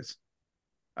Watson plays.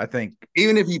 I think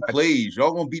even if he plays,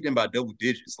 y'all gonna beat them by double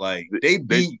digits. Like they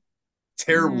beat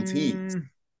terrible teams,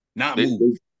 not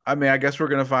move. I mean, I guess we're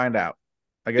gonna find out.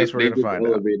 I guess we're gonna find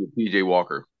out. PJ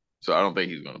Walker, so I don't think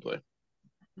he's gonna play.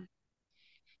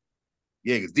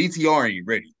 Yeah, because DTR ain't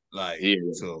ready. Like,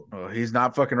 so he's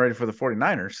not fucking ready for the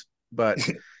 49ers. But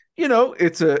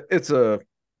it's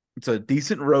a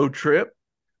decent road trip.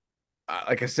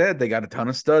 Like I said, they got a ton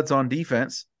of studs on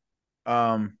defense.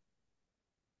 I'm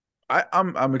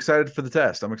excited for the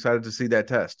test. I'm excited to see that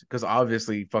test because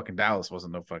obviously fucking Dallas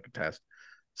wasn't no fucking test.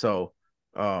 So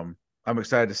I'm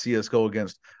excited to see us go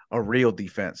against a real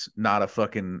defense, not a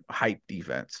fucking hype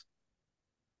defense.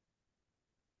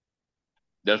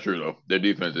 That's true though. Their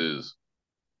defense is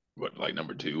like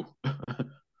number 2.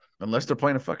 Unless they're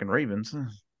playing the fucking Ravens.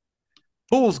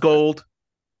 Fool's gold.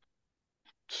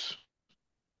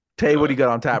 Tay, what do you got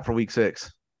on tap for week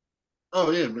 6? Oh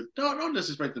yeah, but don't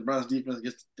disrespect the Browns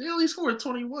defense. They only scored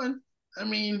 21. I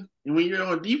mean, when you're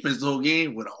on defense the whole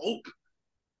game with hope,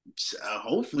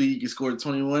 hopefully you can score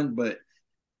 21. But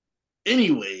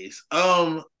anyways,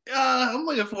 I'm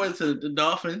looking forward to the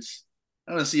Dolphins.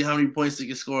 I want to see how many points they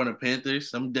can score on the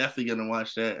Panthers. I'm definitely gonna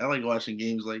watch that. I like watching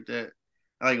games like that.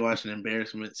 I like watching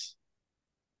embarrassments.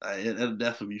 It'll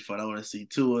definitely be fun. I want to see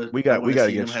Tua. We got to get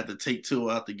him have to take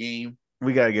Tua out the game.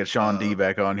 We got to get Sean D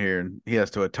back on here, and he has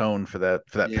to atone for that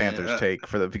Panthers take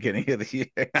for the beginning of the year.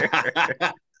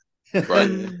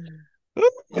 Right.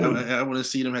 I want to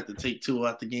see them have to take Tua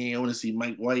out the game. I want to see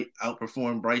Mike White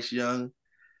outperform Bryce Young.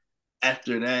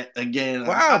 After that, again,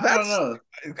 wow,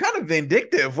 that's kind of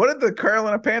vindictive. What did the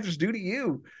Carolina Panthers do to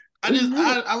you?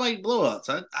 I like blowouts.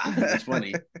 I think it's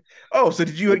funny. Oh, so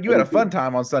did you had a fun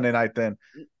time on Sunday night then?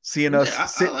 Seeing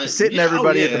us sitting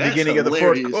everybody at the beginning of the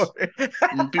fourth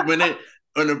quarter.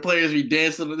 When the players be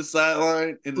dancing on the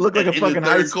sideline Looked like a fucking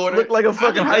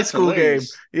high school game.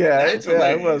 Yeah, that's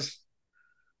hilarious.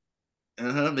 It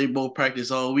was. They both practice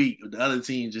all week. The other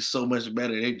team just so much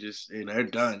better. They're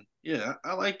done. Yeah,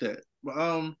 I like that. But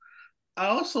I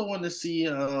also want to see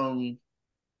I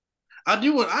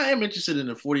am interested in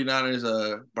the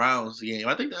 49ers Browns game.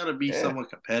 I think that'll be somewhat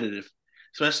competitive,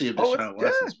 especially if Deshaun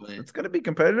Watson's playing. It's gonna be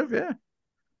competitive, yeah.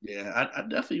 Yeah, I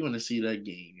definitely want to see that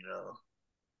game,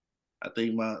 I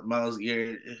think Myles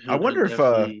Garrett. I wonder if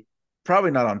probably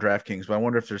not on DraftKings, but I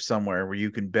wonder if there's somewhere where you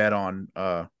can bet on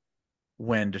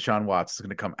when Deshaun Watson is going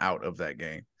to come out of that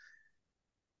game.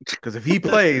 Because if he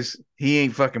plays, he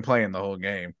ain't fucking playing the whole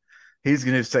game. He's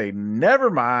going to say, "Never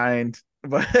mind."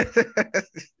 But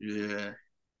yeah.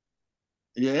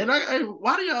 And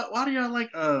why do y'all like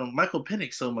Michael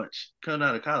Penix so much coming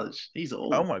out of college? He's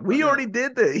old. Oh my, we already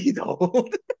did that. He's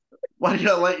old. Why do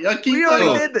y'all like? Y'all keep we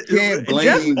already did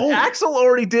that. Axel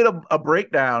already did a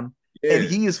breakdown, and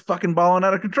he is fucking balling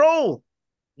out of control.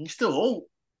 He's still old.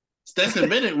 Stetson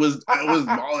Bennett was balling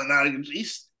out of control.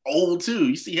 He's old too.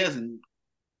 You see, he hasn't.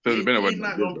 He's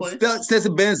not gonna play.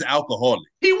 Stetson Bennett's alcoholic.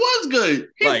 He was good.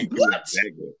 What?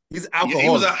 He's alcoholic. He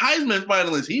was a Heisman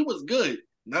finalist. He was good.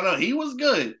 No, he was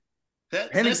good.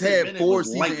 Penix had 4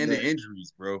 season-ending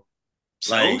injuries, bro.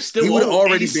 Still he would have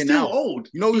already been out. Old.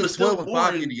 He was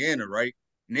 12-5 in Indiana, right?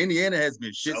 And Indiana has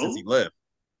been shit since he left.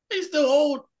 He's still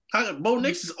old. Bo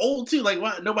Nix is old too. Like,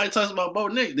 why nobody talks about Bo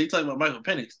Nix? They talk about Michael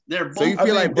Penix. They're both. So you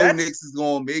feel like Bo Nix is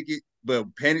gonna make it, but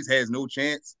Penix has no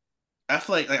chance? I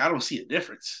feel like I don't see a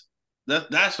difference.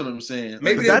 That's what I'm saying.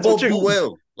 Maybe they'll both do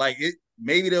well.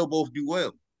 Maybe they'll both do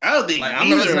well. I don't think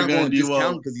either are going to do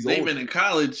well because they've been in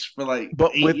college for 8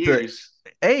 years.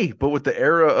 But with the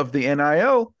era of the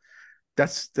NIL,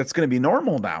 that's going to be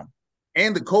normal now.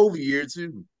 And the COVID year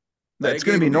too. That's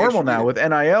going to be normal now. With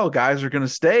NIL, guys are going to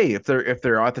stay if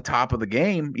they're at the top of the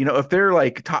game. If they're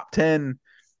like top 10,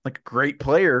 like a great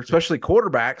player, especially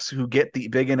quarterbacks who get the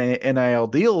big NIL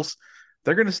deals,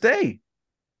 they're going to stay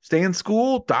in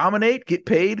school, dominate, get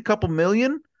paid a couple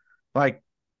million. Like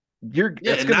it's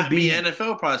going to be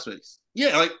NFL prospects.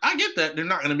 Yeah, I get that they're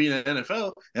not going to be in the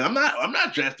NFL, and I'm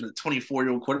not drafting a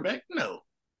 24-year-old quarterback. No.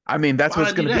 I mean, that's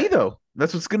what's going to be, though.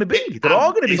 That's what's going to be. They're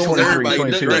all going to be 23,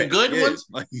 22. The good ones?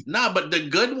 But the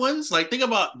good ones, think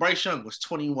about Bryce Young was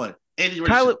 21. Andy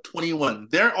Richardson, 21.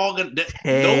 They're all going to –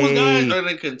 those guys are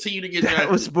going to continue to get drafted.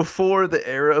 That was before the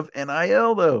era of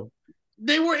NIL, though.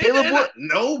 They were in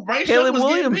No, Bryce Young was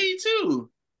getting paid, too.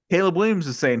 Caleb Williams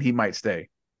is saying he might stay.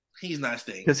 He's not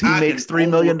staying. Because he makes $3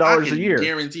 million a year.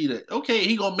 Guarantee that. Okay,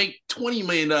 he's going to make $20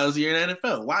 million a year in the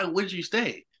NFL. Why would you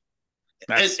stay?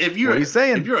 If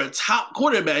you're a top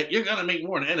quarterback, you're gonna make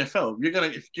more in the NFL.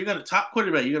 If you're gonna top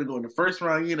quarterback, you're gonna go in the first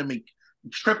round. You're gonna make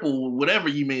triple whatever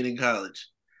you made in college.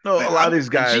 No, a lot of these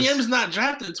guys. GM's not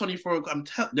drafted 24.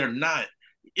 They're not.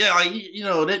 Yeah,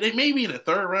 they may be in the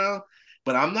third round,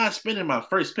 but I'm not spending my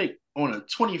first pick on a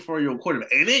 24-year-old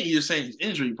quarterback. And then you're saying he's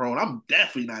injury prone. I'm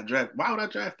definitely not drafting. Why would I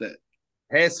draft that?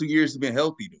 Past 2 years, he's been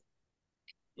healthy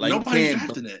though. Nobody's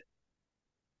drafting that.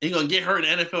 He's going to get hurt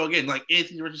in the NFL again, like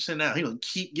Anthony Richardson now. He's going to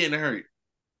keep getting hurt.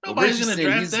 Nobody's going to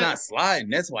draft he's not sliding.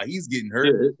 That's why he's getting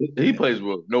hurt. Yeah, he plays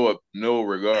with no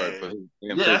regard for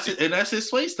him. That's his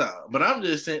play style. But I'm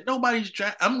just saying, nobody's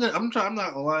draft. I'm not going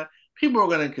to lie. People are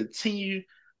going to continue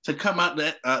to come out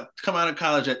of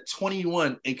college at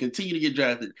 21 and continue to get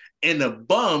drafted. And the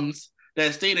bums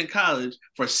that stayed in college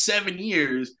for 7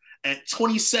 years at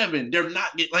 27, they're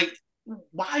not getting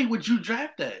why would you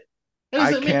draft that?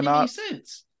 That doesn't make any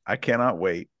sense. I cannot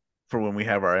wait for when we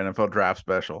have our NFL draft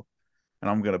special, and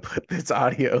I'm gonna put this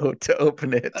audio to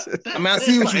open it. I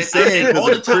see what you're saying. All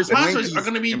the top prospects are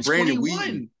gonna be 21.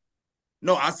 Weeden.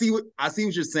 No, I see what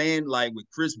you're saying. Like with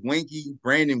Chris Weinke,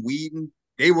 Brandon Weeden,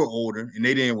 they were older and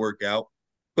they didn't work out.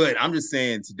 But I'm just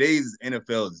saying today's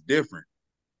NFL is different.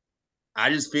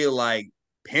 I just feel like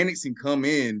Penix can come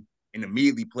in and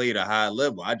immediately play at a high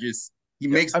level. He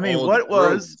makes.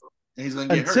 He's going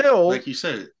to get hurt, like you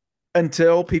said.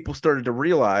 Until people started to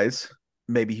realize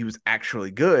maybe he was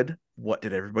actually good. What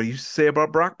did everybody used to say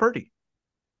about Brock Purdy?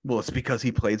 Well, it's because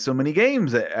he played so many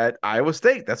games at Iowa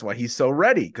State. That's why he's so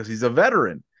ready, because he's a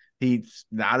veteran. He's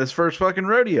not his first fucking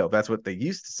rodeo. That's what they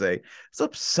used to say. So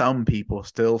some people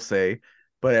still say,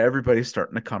 but everybody's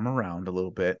starting to come around a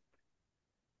little bit.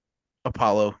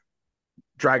 Apollo,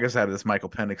 drag us out of this Michael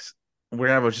Penix. We're going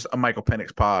to have just a Michael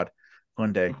Penix pod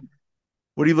one day.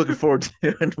 What are you looking forward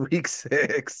to in week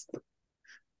 6?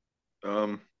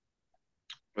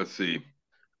 Let's let's see.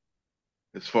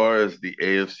 As far as the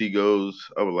AFC goes,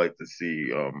 I would like to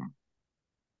see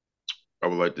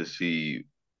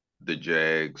the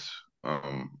Jags.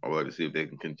 I would like to see if they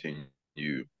can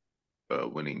continue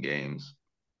winning games.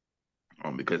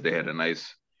 Because they had a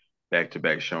nice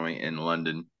back-to-back showing in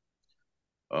London.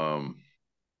 Um,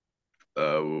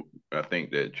 I think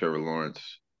that Trevor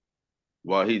Lawrence,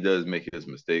 while he does make his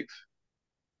mistakes,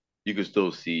 you can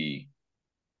still see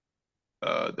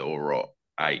the overall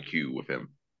IQ with him.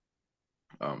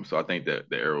 So I think that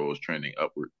the arrow is trending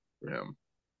upward for him.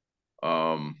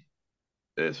 Um,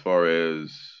 as far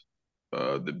as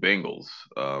the Bengals,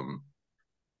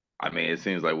 I mean, it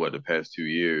seems like the past 2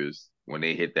 years when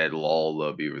they hit that lull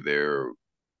of either they're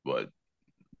what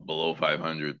below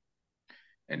 500,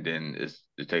 and then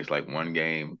it takes like one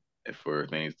game for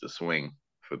things to swing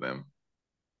for them.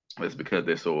 It's because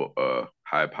they're so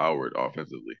high powered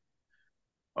offensively.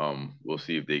 We'll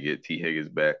see if they get T Higgins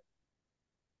back.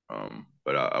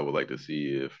 But I would like to see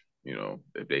if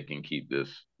they can keep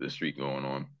this streak going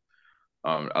on.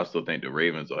 I still think the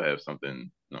Ravens will have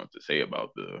something to say about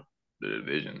the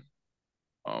division.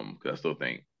 'Cause I still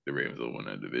think the Ravens will win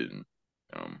the division.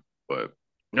 But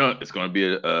it's going to be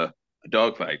a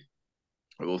dogfight.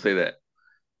 I will say that.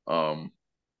 Um,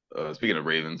 Speaking of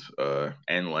Ravens,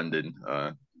 and London,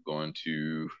 going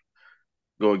to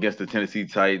go against the Tennessee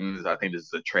Titans. I think this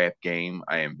is a trap game.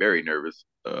 I am very nervous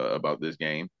about this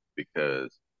game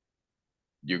because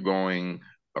you're going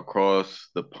across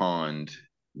the pond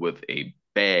with a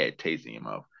bad taste in your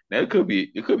mouth. Now it could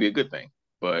be a good thing,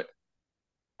 but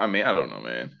I mean I don't know,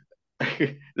 man.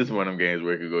 This is one of them games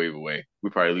where it could go either way. We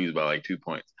probably lose by like 2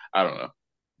 points. I don't know,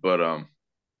 but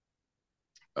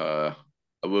uh,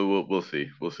 we'll see.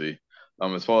 We'll see.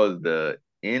 As far as the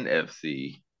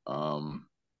NFC,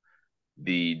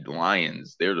 the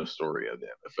Lions, they're the story of the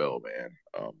NFL, man.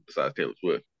 Besides Taylor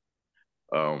Swift,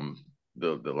 um,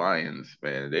 the Lions,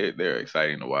 man, they're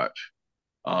exciting to watch.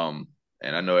 Um,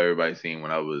 and I know everybody's seen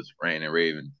when I was ranting and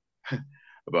raving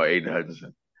about Aiden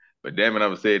Hutchinson, but damn it, I'm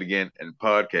gonna say it again in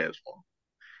podcast form.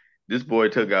 This boy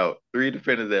took out three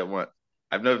defenders at once.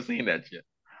 I've never seen that shit.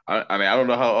 I mean, I don't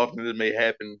know how often this may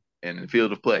happen in the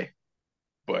field of play,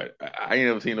 but I ain't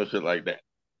never seen no shit like that.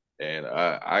 And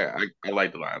I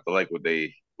like the Lions. I like what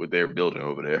they're building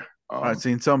over there. I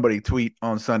seen somebody tweet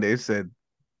on Sunday. It said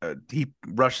he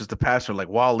rushes the passer like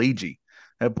Waluigi.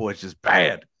 That boy's just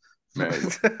bad. Man,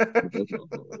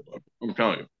 I'm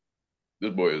telling you,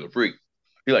 this boy is a freak.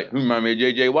 He remind me of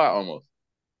J.J. Watt almost,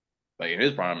 like in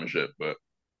his prime and shit. But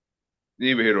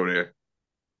neither here nor there.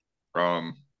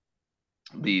 Um,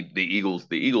 the Eagles,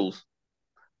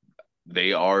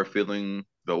 they are feeling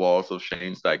the loss of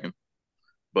Shane Steichen,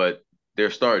 but they're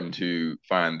starting to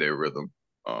find their rhythm.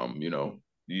 When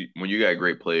you got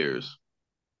great players,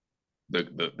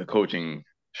 the coaching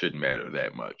shouldn't matter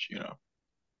that much,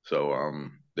 So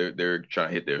they're trying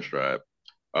to hit their stride.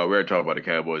 We're talking about the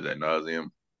Cowboys at nauseum.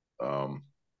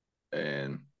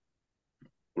 And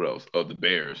what else? Oh, the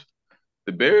Bears.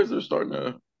 The Bears are starting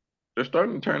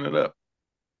to turn it up.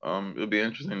 It'll be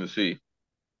interesting to see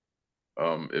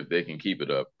if they can keep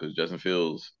it up because Justin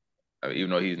Fields, I mean, even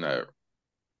though he's not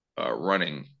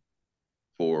running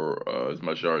for as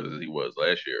much yards as he was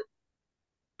last year,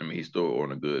 I mean he's still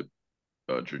on a good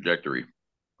trajectory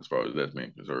as far as that's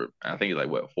being concerned. I think he's like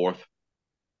what fourth?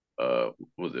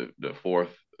 Was it the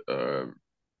fourth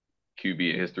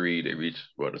QB in history? They reached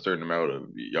a certain amount of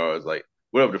yards, like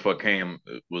whatever the fuck Cam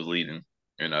was leading,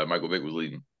 and Michael Vick was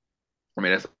leading. I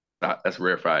mean that's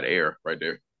rarefied air right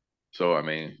there. So I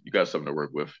mean you got something to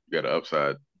work with. You got an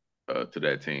upside to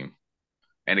that team,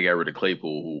 and they got rid of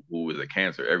Claypool, who is a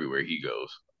cancer everywhere he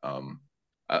goes.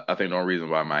 I think the only reason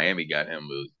why Miami got him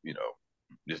was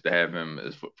just to have him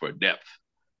as for depth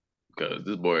because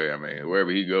this boy, I mean,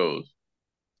 wherever he goes,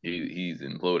 he's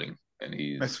imploding,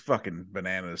 and That's fucking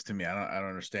bananas to me. I don't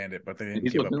understand it, but they didn't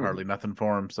he's give up looking hardly nothing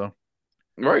for him. So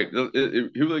right. He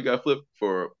really got flipped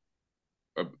for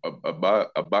a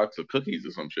box of cookies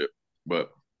or some shit,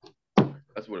 but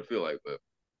that's what it feel like. But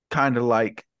kind of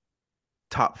like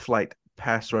top flight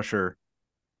pass rusher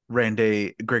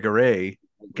Randy Gregory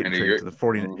getting traded to the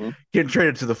 40 getting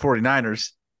traded to the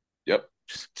 49ers. Yep.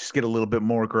 Just get a little bit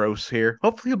more gross here.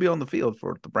 Hopefully he'll be on the field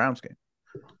for the Browns game.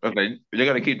 Okay, they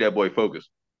got to keep that boy focused.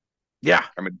 Yeah.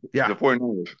 I mean, yeah. The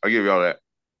 49ers, I'll give y'all that.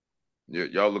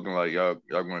 Y'all looking like y'all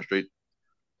going straight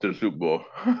to the Super Bowl.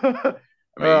 I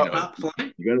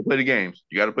mean, you got to play the games.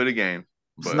 You got to play the games.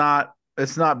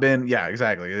 It's not been, yeah,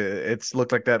 exactly. It's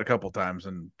looked like that a couple times,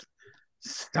 and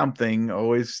something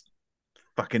always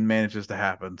fucking manages to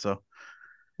happen. So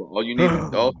all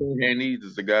Shanahan needs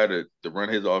is a guy to run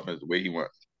his offense the way he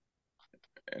wants.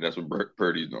 and that's what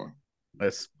Purdy's doing.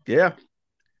 Yeah.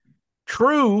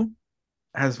 True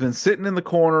has been sitting in the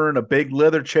corner in a big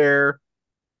leather chair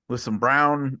with some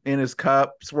brown in his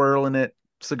cup, swirling it,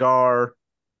 cigar,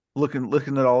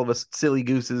 looking at all of us silly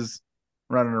gooses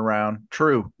running around.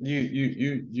 True.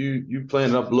 You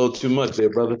playing up a little too much there,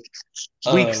 brother.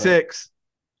 Week 6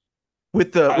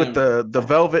 with the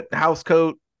velvet house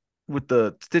coat with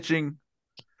the stitching.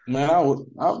 Man,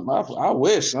 I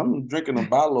wish. I'm drinking a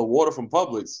bottle of water from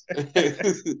Publix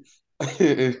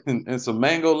and some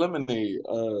mango lemonade.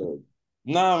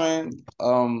 Nah,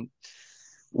 man.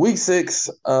 Week 6,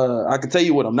 I can tell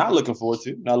you what I'm not looking forward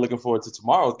to. Not looking forward to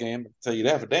tomorrow's game. I can tell you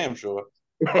that for damn sure.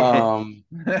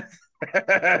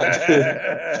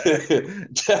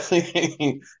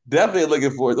 Definitely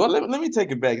looking forward. Well, let me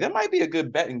take it back. That might be a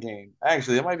good betting game.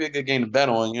 Actually, that might be a good game to bet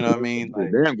on. You know what I mean?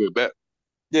 Like, Damn good bet.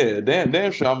 yeah,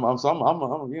 damn sure. I'm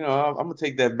gonna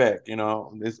take that back. You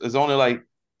know, it's only like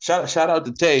shout out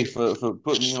to Tay for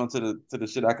putting me onto the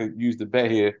shit I could use to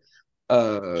bet here.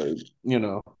 You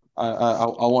know, I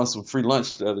won some free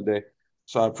lunch the other day,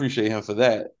 so I appreciate him for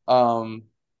that.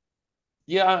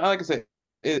 Yeah, like I said,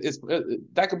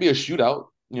 that could be a shootout.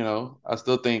 You know, I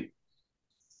still think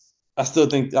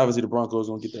obviously the Broncos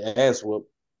gonna get their ass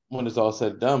whooped when it's all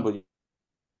said and done. But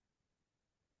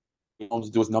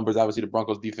Mahomes do his numbers. Obviously, the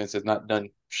Broncos defense has not done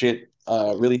shit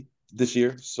really this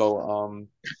year. So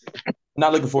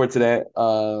not looking forward to that.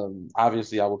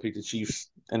 Obviously, I will pick the Chiefs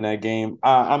in that game.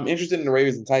 I'm interested in the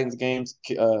Ravens and Titans games.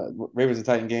 Ravens and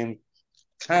Titans game.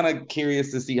 Kind of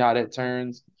curious to see how that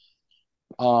turns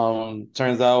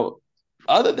out.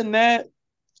 Other than that,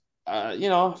 you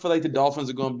know, I feel like the Dolphins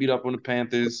are going to beat up on the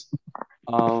Panthers.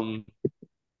 I'm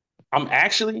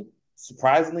actually,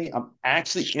 surprisingly, I'm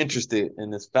actually interested in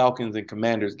this Falcons and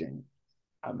Commanders game.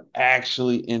 I'm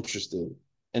actually interested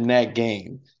in that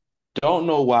game. Don't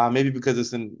know why. Maybe because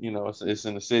it's in, you know, it's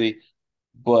in the city,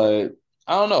 but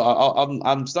I don't know.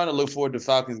 I'm starting to look forward to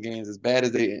Falcons games as bad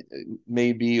as they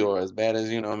may be, or as bad as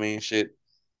you know. What I mean, shit.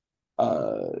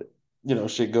 Uh, you know,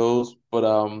 shit goes. But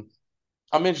I'm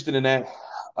interested in that.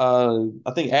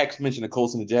 I think Axe mentioned the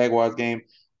Colts and the Jaguars game.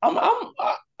 I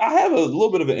have a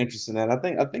little bit of an interest in that. I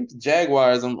think the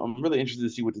Jaguars. I'm really interested to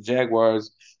see what the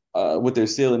Jaguars, what their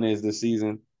ceiling is this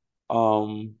season.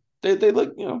 They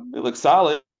look they look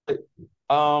solid.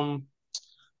 Um,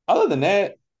 other than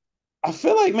that, I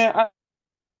feel like man,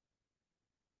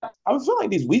 I feel like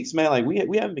these weeks, man, like we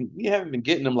haven't been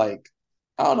getting them like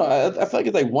I don't know. I feel like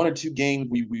it's like one or two games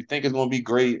we think is going to be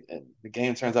great, and the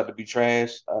game turns out to be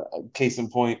trash. Case in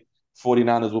point,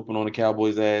 49ers whooping on the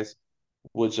Cowboys' ass,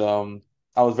 which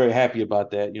I was very happy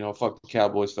about that. You know, fuck the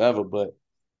Cowboys forever. But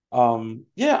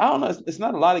yeah, I don't know. It's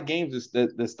not a lot of games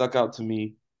that stuck out to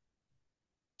me.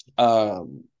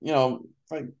 You know,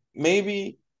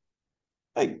 maybe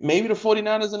the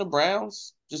 49ers and the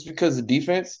Browns, just because of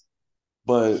defense.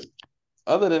 But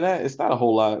other than that, it's not a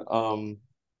whole lot.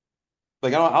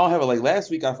 Like I don't have it. Like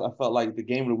last week, I felt like the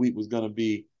game of the week was gonna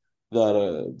be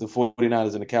the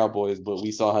 49ers and the Cowboys, but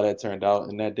we saw how that turned out,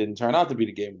 and that didn't turn out to be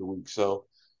the game of the week. So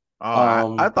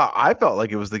Oh, I felt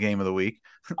like it was the game of the week.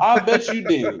 I bet you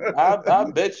did. I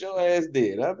bet your ass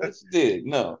did. I bet you did.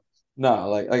 No,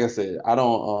 like I said, I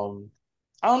don't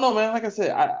know, man. Like I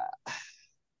said,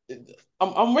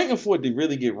 I'm waiting for it to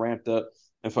really get ramped up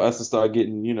and for us to start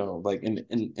getting, you know, like in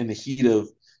the heat of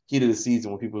the season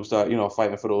when people start, you know,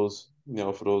 fighting for those, you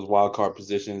know, for those wild card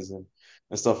positions and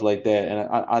stuff like that. And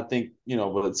I think, you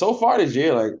know, but so far this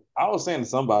year, like I was saying to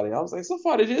somebody, I was like, so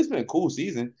far this year, it's been a cool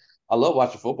season. I love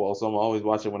watching football, so I'm always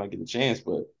watching when I get a chance.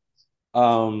 But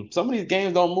some of these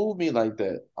games don't move me like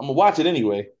that. I'm gonna watch it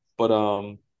anyway. But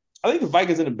I think the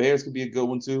Vikings and the Bears could be a good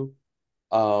one too.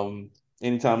 Um,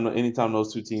 anytime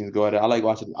those two teams go at it, I like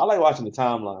watching. I like watching the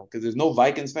timeline because there's no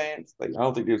Vikings fans. Like I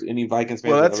don't think there's any Vikings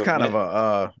fans Well, that that's I've ever kind met.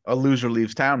 of a loser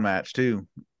leaves town match too.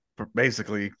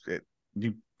 Basically,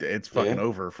 it's fucking Yeah,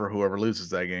 over for whoever loses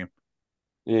that game.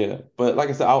 yeah. But like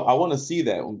I said, I want to see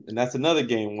that, and that's another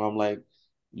game where I'm like,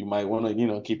 you might want to, you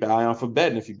know, keep your eye on for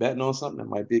betting. If you're betting on something, it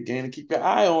might be a game to keep your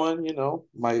eye on. You know,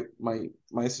 might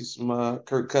see some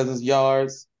Kirk Cousins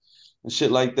yards and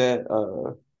shit like that.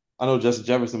 I know Justin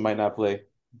Jefferson might not play,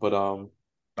 but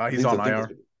at He's least on I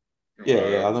think it's IR.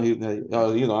 yeah. I know he's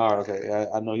on IR. Okay,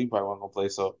 I know he probably wasn't gonna play.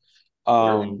 So,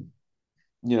 Where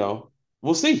you know,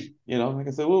 we'll see. You know, like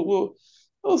I said, we'll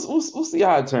see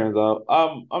how it turns out.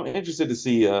 I'm interested to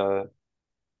see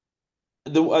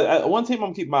the one team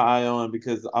I'm keeping my eye on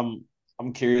because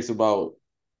I'm curious about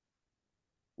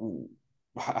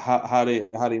how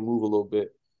they move a little bit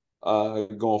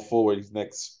going forward these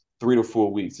next 3 to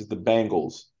 4 weeks is the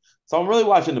Bengals. So I'm really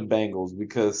watching the Bengals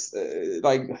because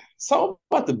like something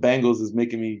about the Bengals is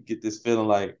making me get this feeling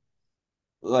like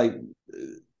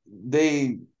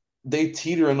they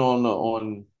teetering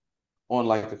on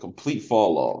like a complete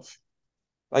fall off.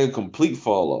 Like a complete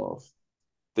fall off.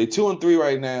 They 2-3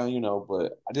 right now,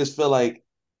 but I just feel like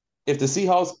if the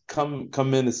Seahawks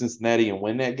come into Cincinnati and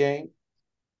win that game,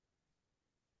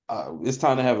 it's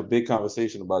time to have a big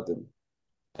conversation about them.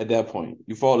 At that point,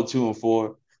 you fall to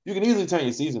 2-4. You can easily turn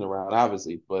your season around,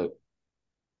 obviously, but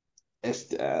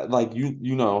it's like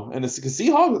and the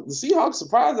Seahawks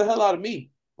surprised the hell out of me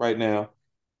right now.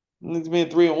 It's being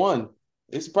 3-1.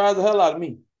 They surprised the hell out of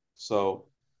me. So,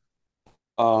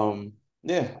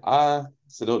 yeah,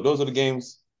 those are the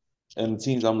games and the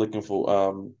teams I'm looking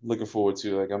forward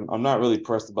to. Like I'm not really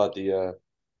pressed about the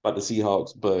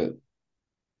Seahawks, but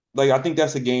like I think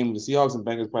that's a game. The Seahawks and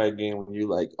Bengals probably a game when you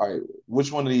like, all right,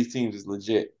 which one of these teams is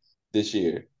legit this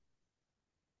year?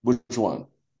 Which one?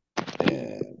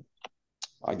 And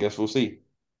I guess we'll see.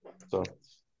 So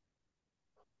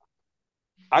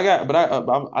I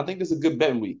think this is a good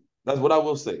betting week. That's what I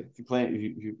will say. If you playing,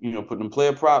 if you putting in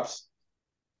player props,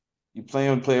 you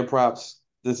playing player props.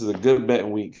 This is a good betting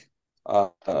week.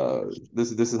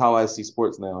 This is how I see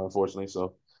sports now, unfortunately.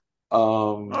 So,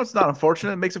 Oh, it's not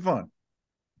unfortunate. It makes it fun.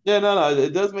 yeah, no,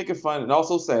 it does make it fun and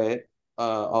also sad.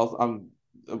 I'm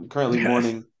currently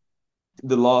mourning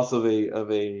the loss of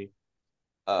a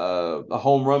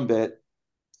home run bet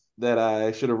that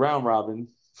I should have round robin.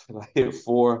 I hit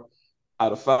 4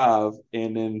 out of 5,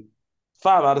 and then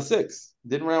 5 out of 6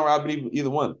 didn't round robin either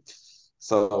one.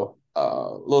 So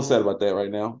a little sad about that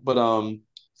right now. But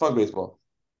fuck baseball.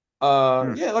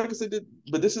 Yeah, like I said,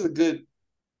 but this is a good.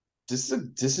 This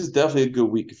is definitely a good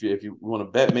week if you want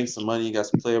to bet, make some money. You got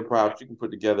some player props. You can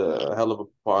put together a hell of a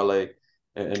parlay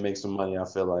and make some money. I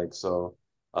feel like so.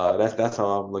 That's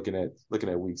how I'm looking at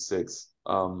week 6.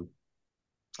 I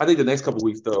think the next couple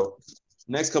weeks though,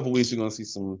 you're gonna see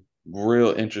some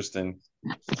real interesting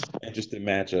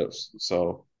matchups.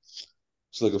 So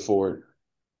just looking forward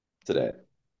to that.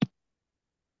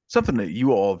 Something that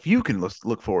you can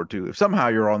look forward to. If somehow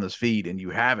you're on this feed and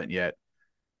you haven't yet,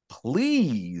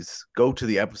 please go to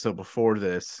the episode before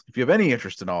this if you have any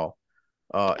interest in all,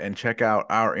 and check out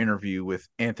our interview with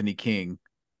Anthony King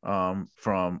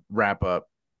from Wrap Up.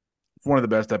 One of the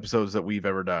best episodes that we've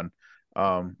ever done.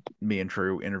 Me and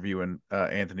True interviewing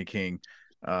Anthony King.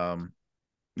 You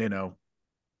know,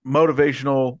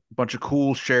 motivational, bunch of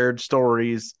cool shared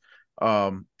stories.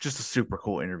 Just a super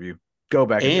cool interview. Go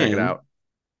back and check it out.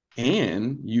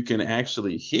 And you can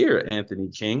actually hear Anthony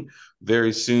King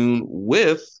very soon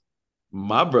with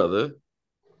my brother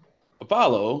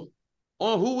Apollo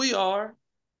on Who We Are,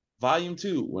 Volume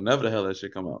 2, whenever the hell that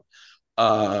shit come out.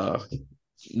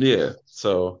 Yeah,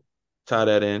 so tie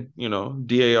that in,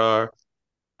 DAR.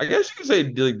 I guess you could say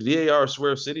the DAR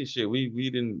Swerve City shit. We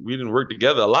didn't work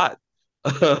together a lot.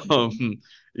 um,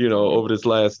 over this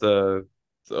last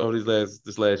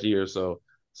this last year or so.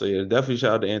 So yeah, definitely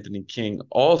shout out to Anthony King.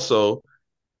 Also,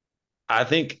 I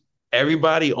think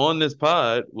everybody on this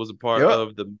pod was a part Yep.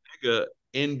 of the mega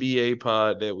NBA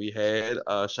pod that we had.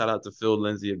 Shout out to Phil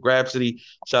Lindsay of Grapsity.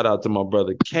 Shout out to my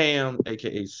brother Cam,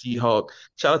 aka Seahawk.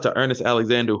 Shout out to Ernest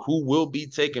Alexander, who will be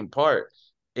taking part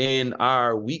in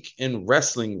our week in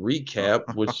wrestling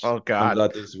recap, which Oh, God. comes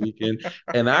out this weekend.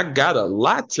 And I got a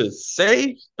lot to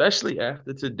say, especially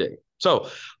after today. So,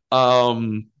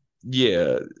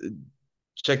 yeah,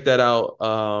 check that out.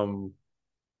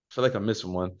 Feel like I'm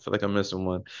missing one.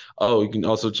 Oh, you can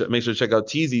also make sure to check out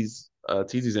Teasy's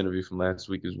interview from last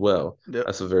week as well. Yep.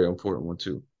 That's a very important one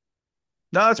too.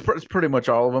 No, it's pretty much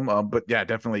all of them. But yeah,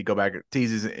 definitely go back.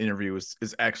 Teasy's interview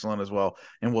is excellent as well,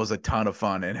 and was a ton of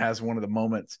fun, and has one of the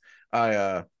moments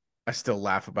I still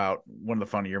laugh about. One of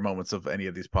the funnier moments of any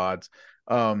of these pods.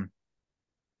 So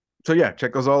yeah,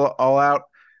 check those all out.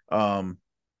 The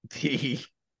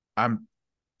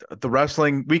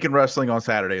wrestling weekend wrestling on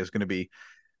Saturday is going to be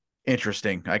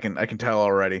interesting. I can tell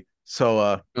already.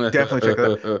 So definitely check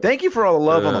that out. Thank you for all the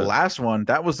love on the last one.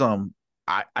 That was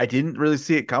I didn't really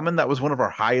see it coming. That was one of our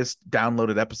highest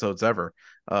downloaded episodes ever.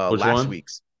 Last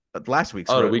week's the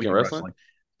weekend wrestling.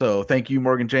 So thank you,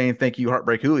 Morgan Jane. Thank you,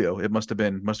 Heartbreak Julio. It must have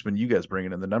been you guys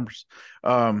bringing in the numbers.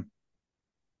 So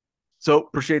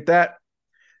appreciate that.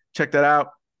 Check that out.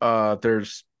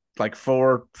 There's like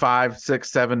 4, 5,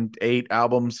 6, 7, 8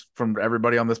 albums from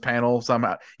everybody on this panel.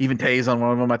 Somehow, even Tay's on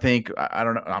one of them. I think. I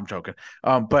don't know. I'm joking.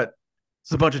 But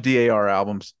it's a bunch of DAR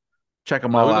albums. Check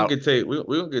them all out. We're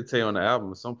gonna get Tay on the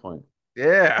album at some point.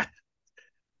 Yeah,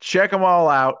 check them all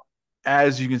out.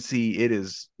 As you can see, it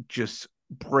is just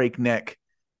breakneck,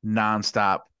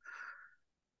 nonstop.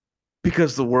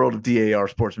 Because the world of DAR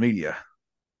sports media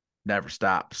never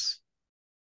stops.